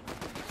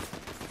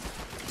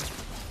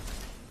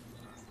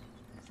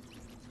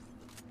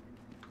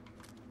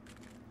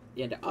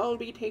 And I'll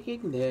be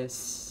taking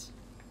this.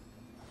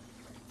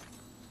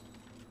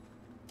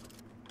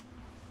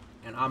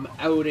 And I'm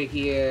out of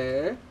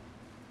here.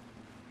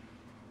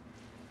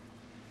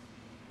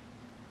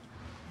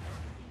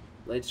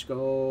 Let's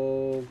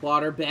go.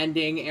 Water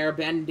bending, air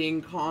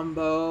bending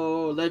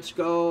combo. Let's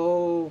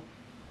go.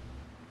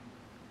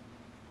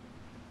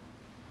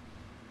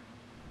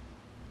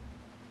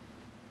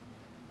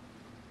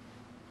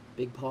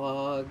 Big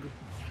Pog.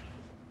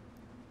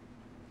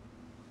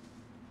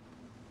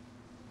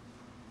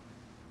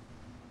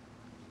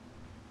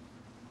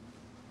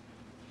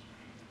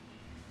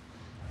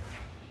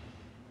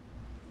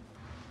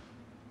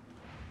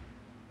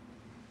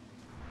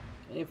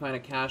 I need to find a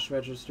cash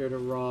register to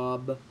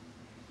rob.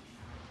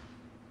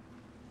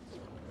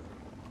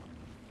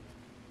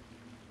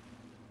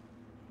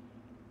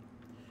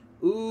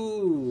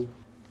 Ooh.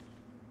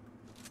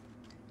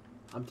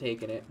 I'm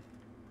taking it.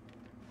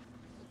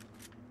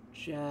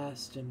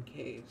 Just in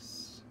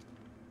case.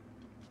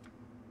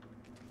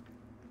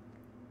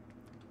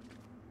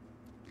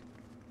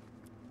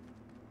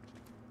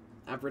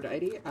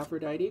 Aphrodite?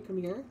 Aphrodite,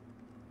 come here.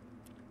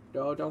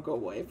 No, don't go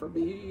away from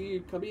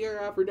me. Come here,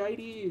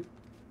 Aphrodite.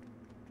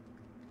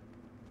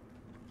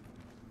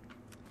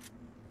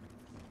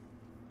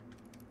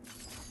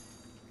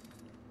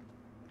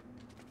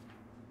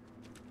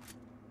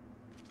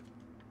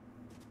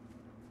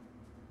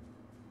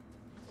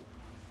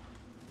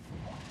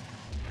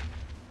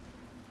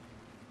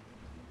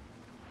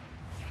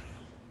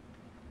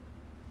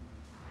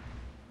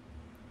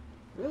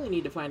 Really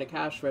need to find a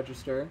cash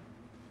register.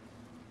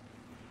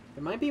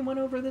 There might be one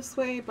over this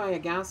way by a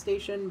gas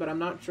station, but I'm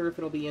not sure if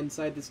it'll be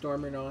inside the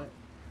storm or not.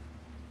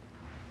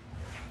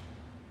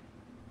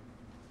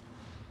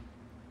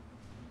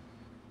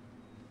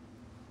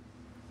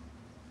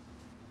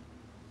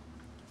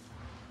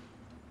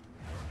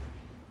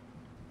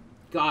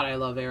 God, I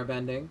love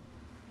airbending.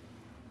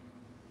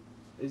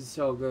 It's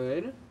so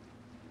good.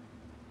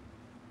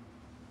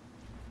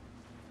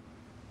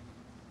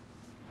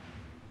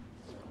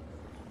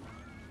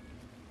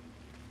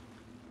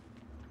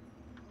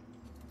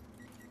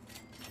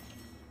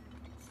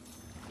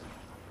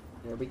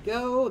 There we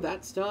go,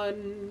 that's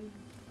done.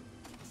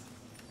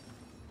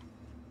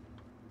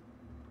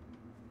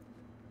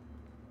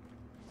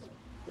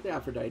 Where did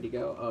Aphrodite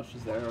go? Oh,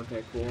 she's there.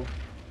 Okay, cool.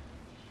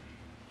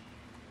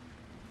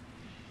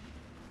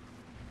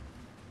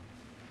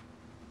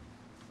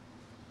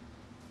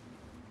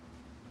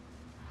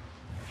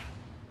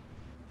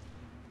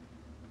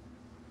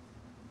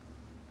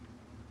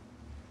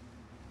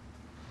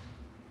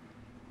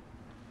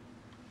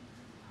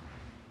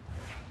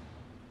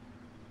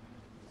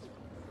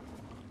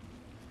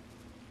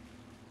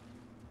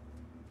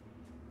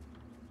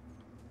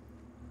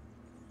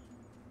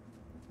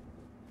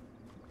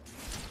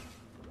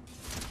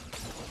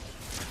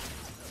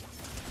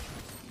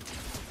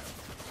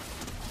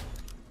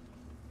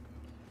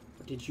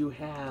 Did you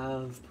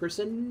have,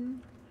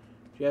 person?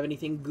 Do you have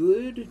anything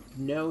good?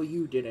 No,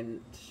 you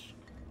didn't.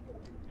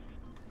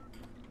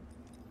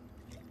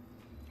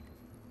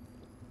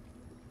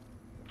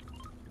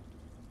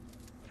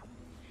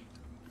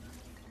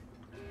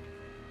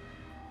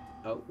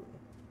 Oh.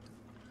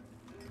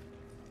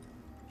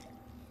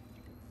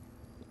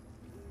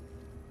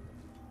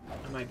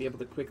 I might be able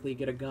to quickly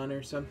get a gun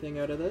or something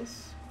out of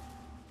this.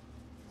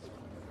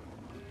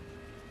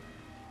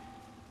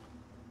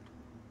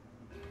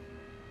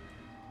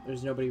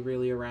 There's nobody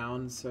really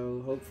around,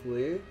 so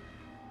hopefully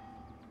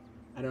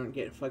I don't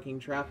get fucking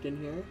trapped in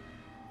here.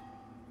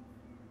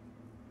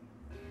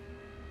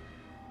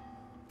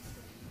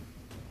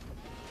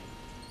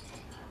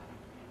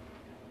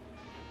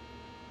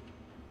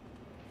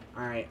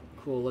 Alright,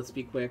 cool, let's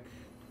be quick.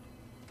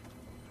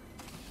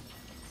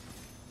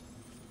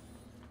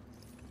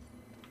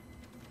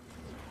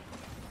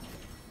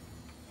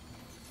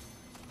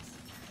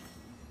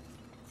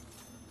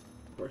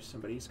 Of course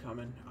somebody's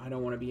coming. I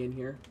don't want to be in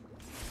here.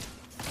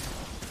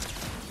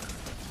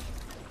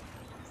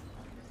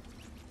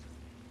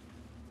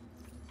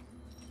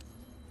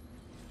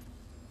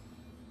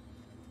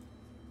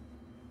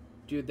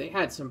 Dude, they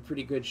had some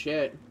pretty good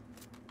shit.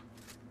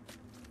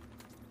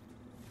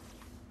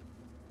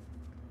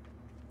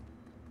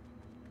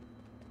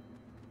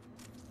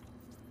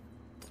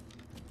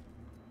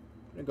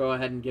 I'm gonna go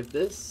ahead and give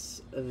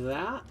this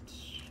that.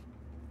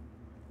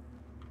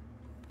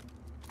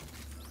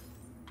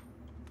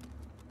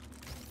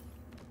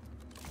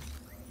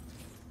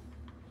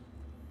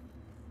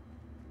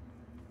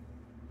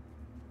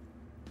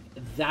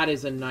 That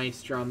is a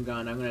nice drum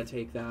gun. I'm gonna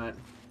take that.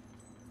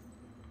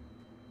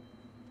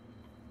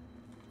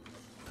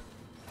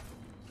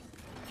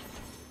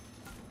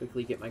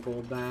 Quickly get my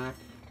gold back.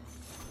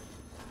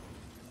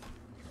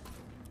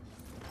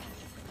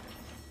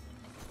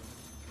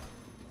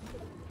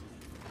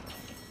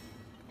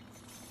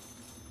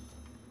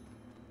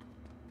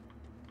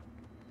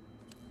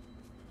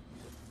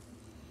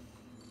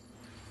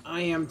 I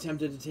am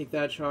tempted to take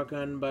that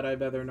shotgun, but I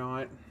better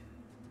not.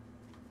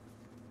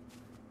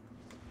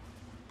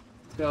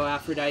 Let's go,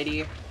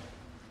 Aphrodite.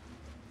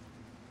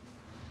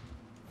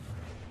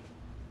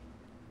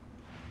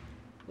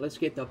 Let's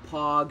get the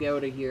pog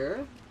out of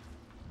here.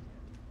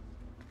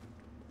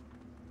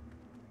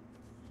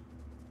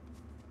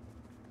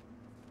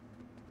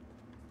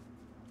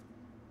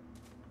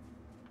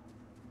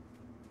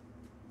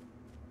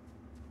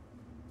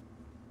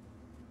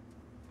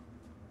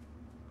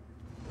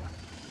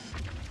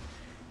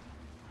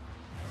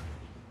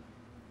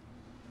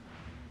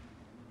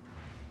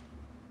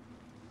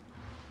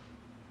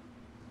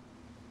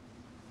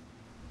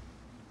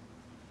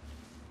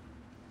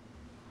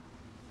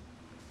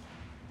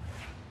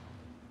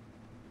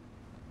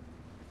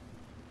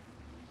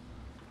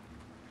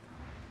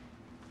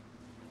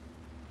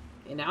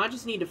 And now I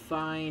just need to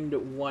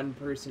find one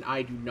person.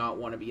 I do not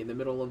want to be in the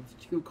middle of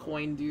two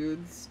coin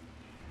dudes.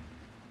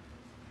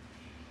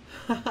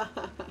 Fuck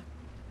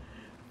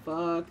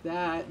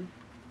that.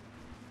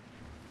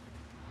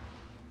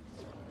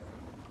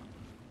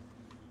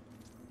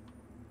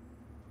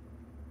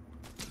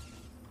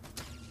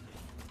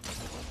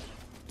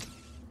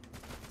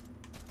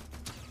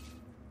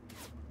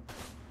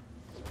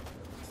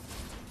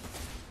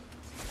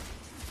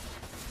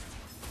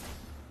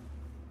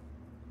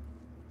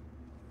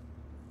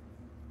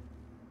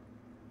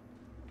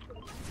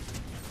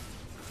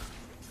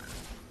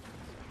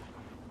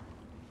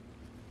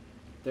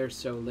 They're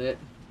so lit.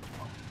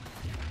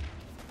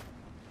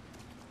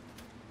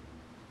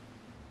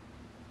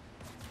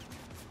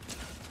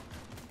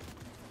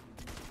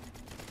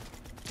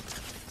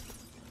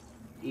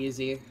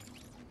 Easy.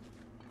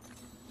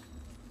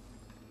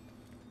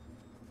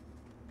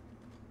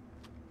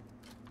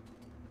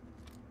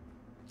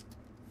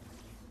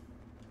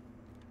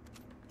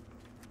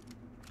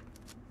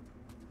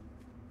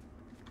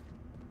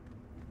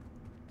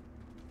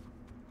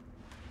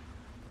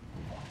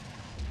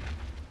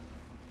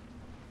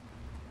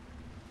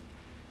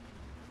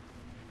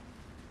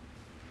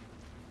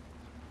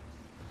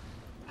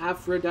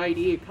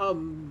 Aphrodite,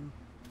 come.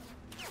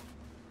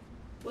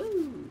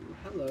 Woo,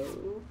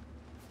 hello.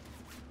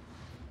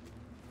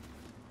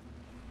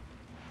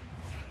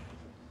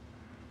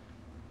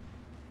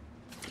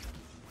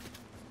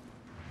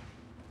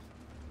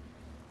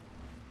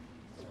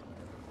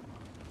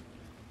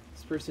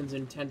 This person's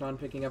intent on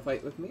picking a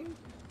fight with me.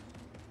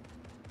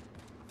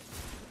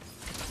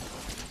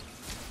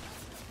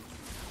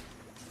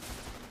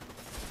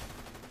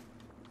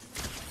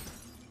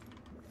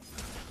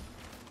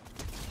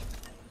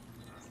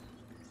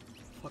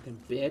 Fucking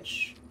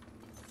bitch.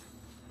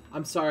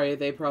 I'm sorry,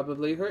 they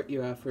probably hurt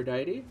you,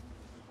 Aphrodite.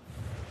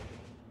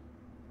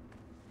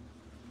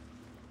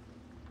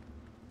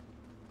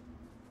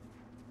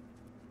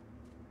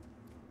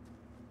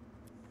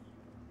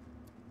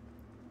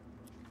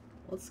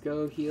 Let's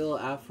go heal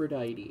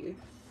Aphrodite.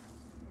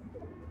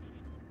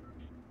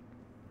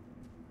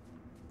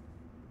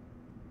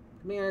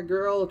 Come here,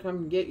 girl.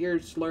 Come get your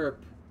slurp.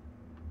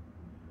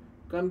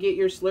 Come get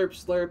your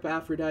slurp,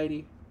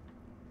 Aphrodite.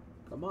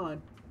 Come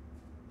on.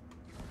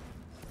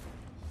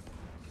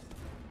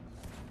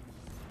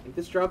 Think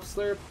this drops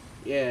slurp?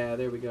 Yeah,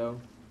 there we go.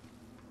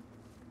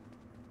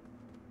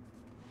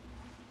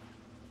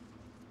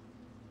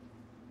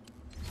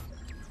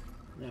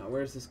 Now,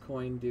 where's this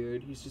coin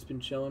dude? He's just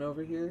been chilling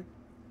over here.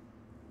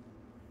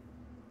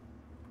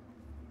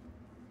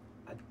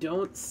 I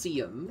don't see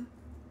him.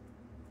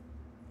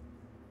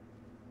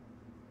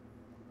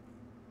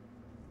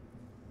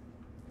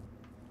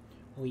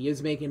 Oh, he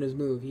is making his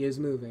move. He is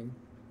moving.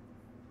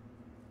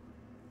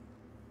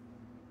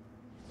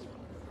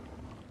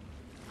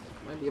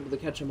 Might be able to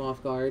catch him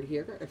off guard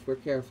here if we're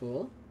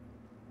careful.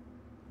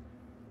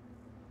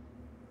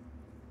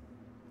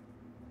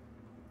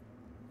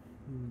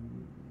 I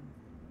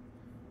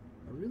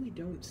really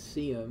don't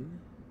see him.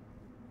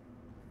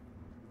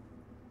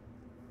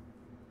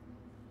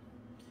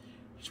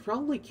 He's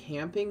probably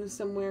camping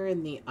somewhere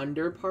in the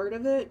under part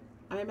of it,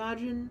 I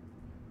imagine.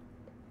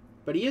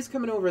 But he is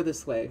coming over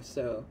this way,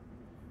 so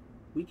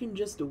we can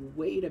just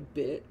wait a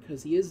bit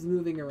because he is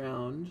moving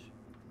around.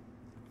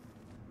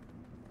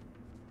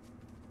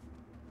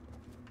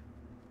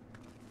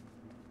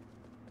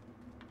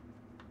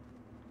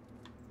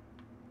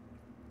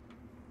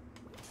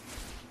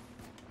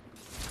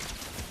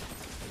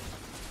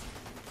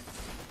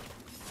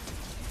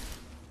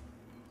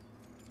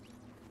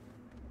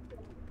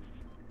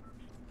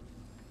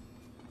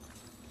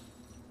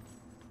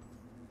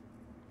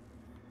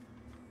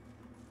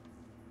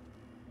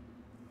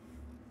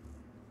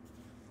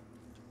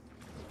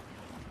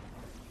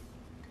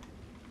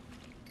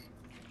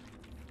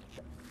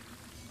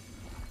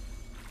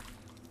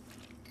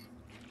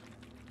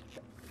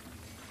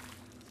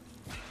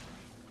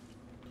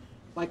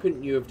 Why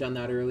couldn't you have done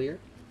that earlier?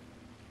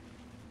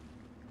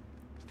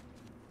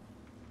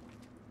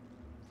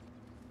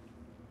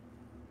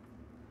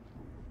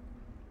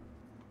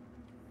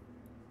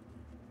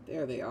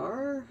 There they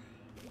are.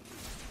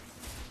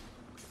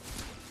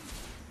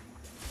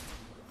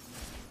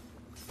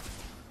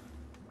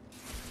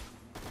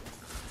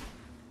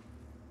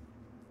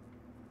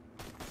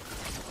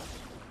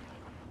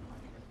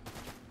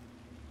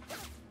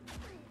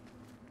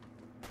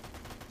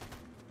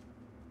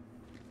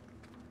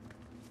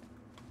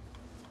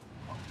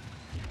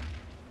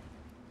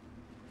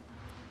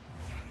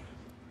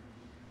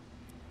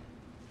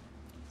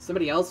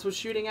 Somebody else was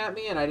shooting at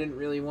me and I didn't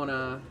really want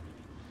to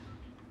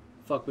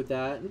fuck with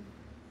that.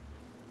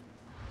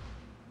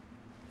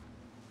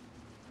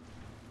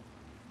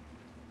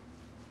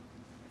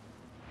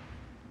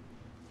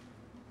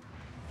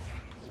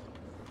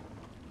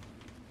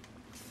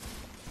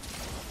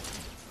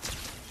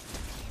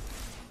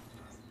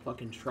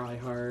 Fucking try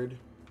hard.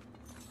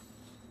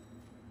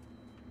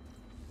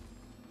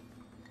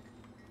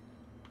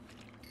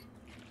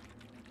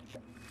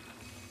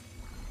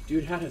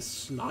 Dude had a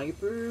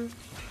sniper?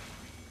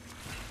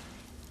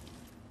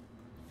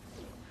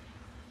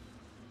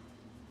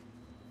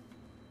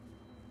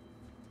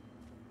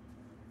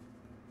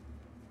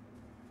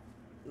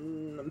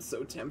 I'm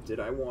so tempted,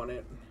 I want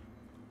it.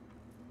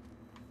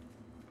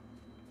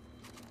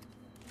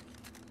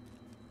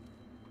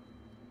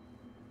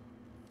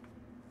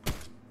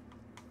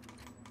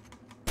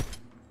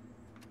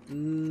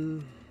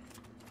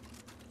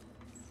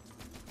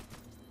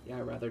 Yeah,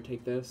 I'd rather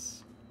take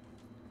this.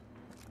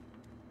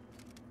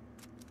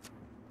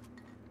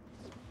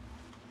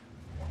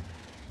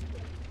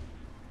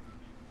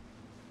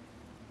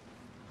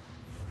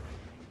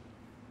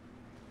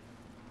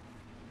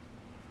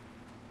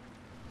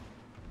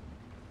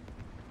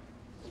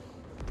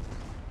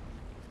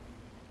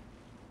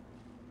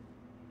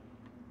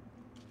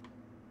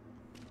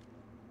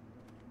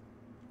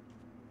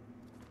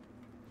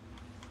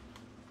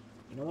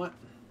 You know what?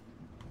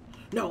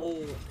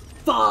 No!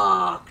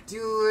 Fuck,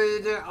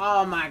 dude!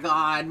 Oh my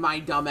god, my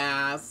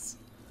dumbass.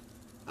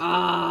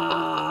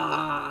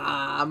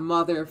 Ah,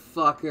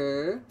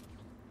 motherfucker.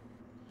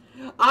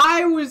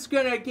 I was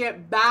gonna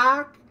get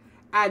back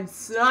and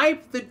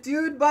snipe the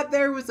dude, but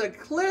there was a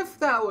cliff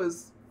that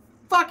was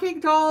fucking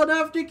tall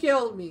enough to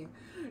kill me.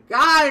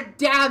 God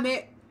damn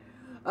it!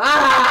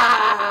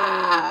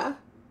 Ah!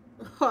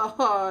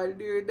 Oh,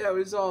 dude, that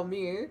was all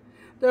me.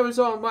 That was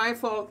all my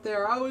fault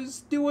there. I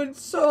was doing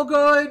so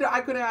good. I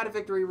could have had a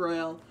victory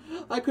royale.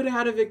 I could have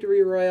had a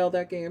victory royale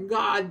that game.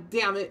 God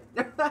damn it.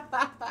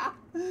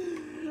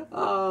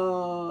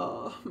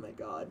 Oh, my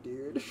God,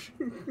 dude.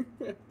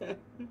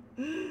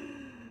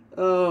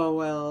 Oh,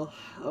 well.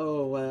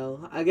 Oh,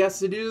 well. I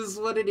guess it is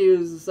what it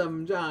is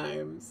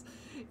sometimes.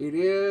 It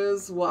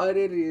is what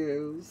it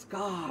is.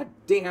 God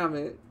damn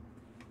it.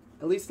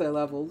 At least I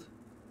leveled.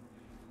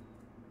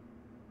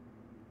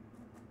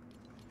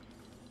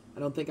 I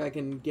don't think I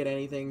can get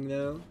anything,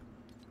 though.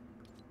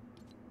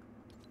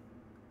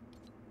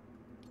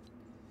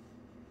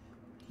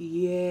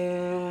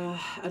 Yeah,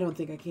 I don't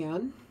think I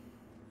can.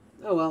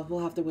 Oh well, we'll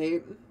have to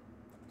wait.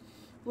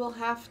 We'll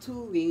have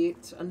to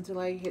wait until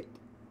I hit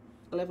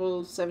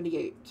level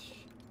 78.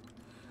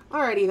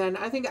 Alrighty then,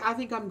 I think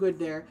I'm good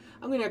there.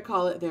 I'm gonna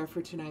call it there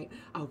for tonight.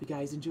 I hope you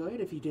guys enjoyed.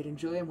 If you did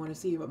enjoy and want to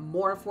see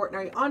more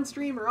Fortnite on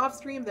stream or off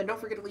stream, then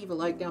don't forget to leave a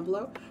like down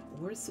below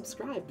or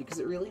subscribe because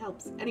it really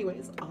helps.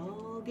 Anyways,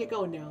 I'll get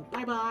going now.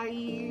 Bye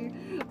bye.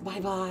 Bye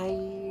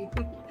bye.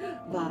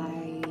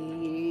 Bye.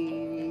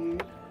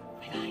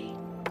 Bye bye.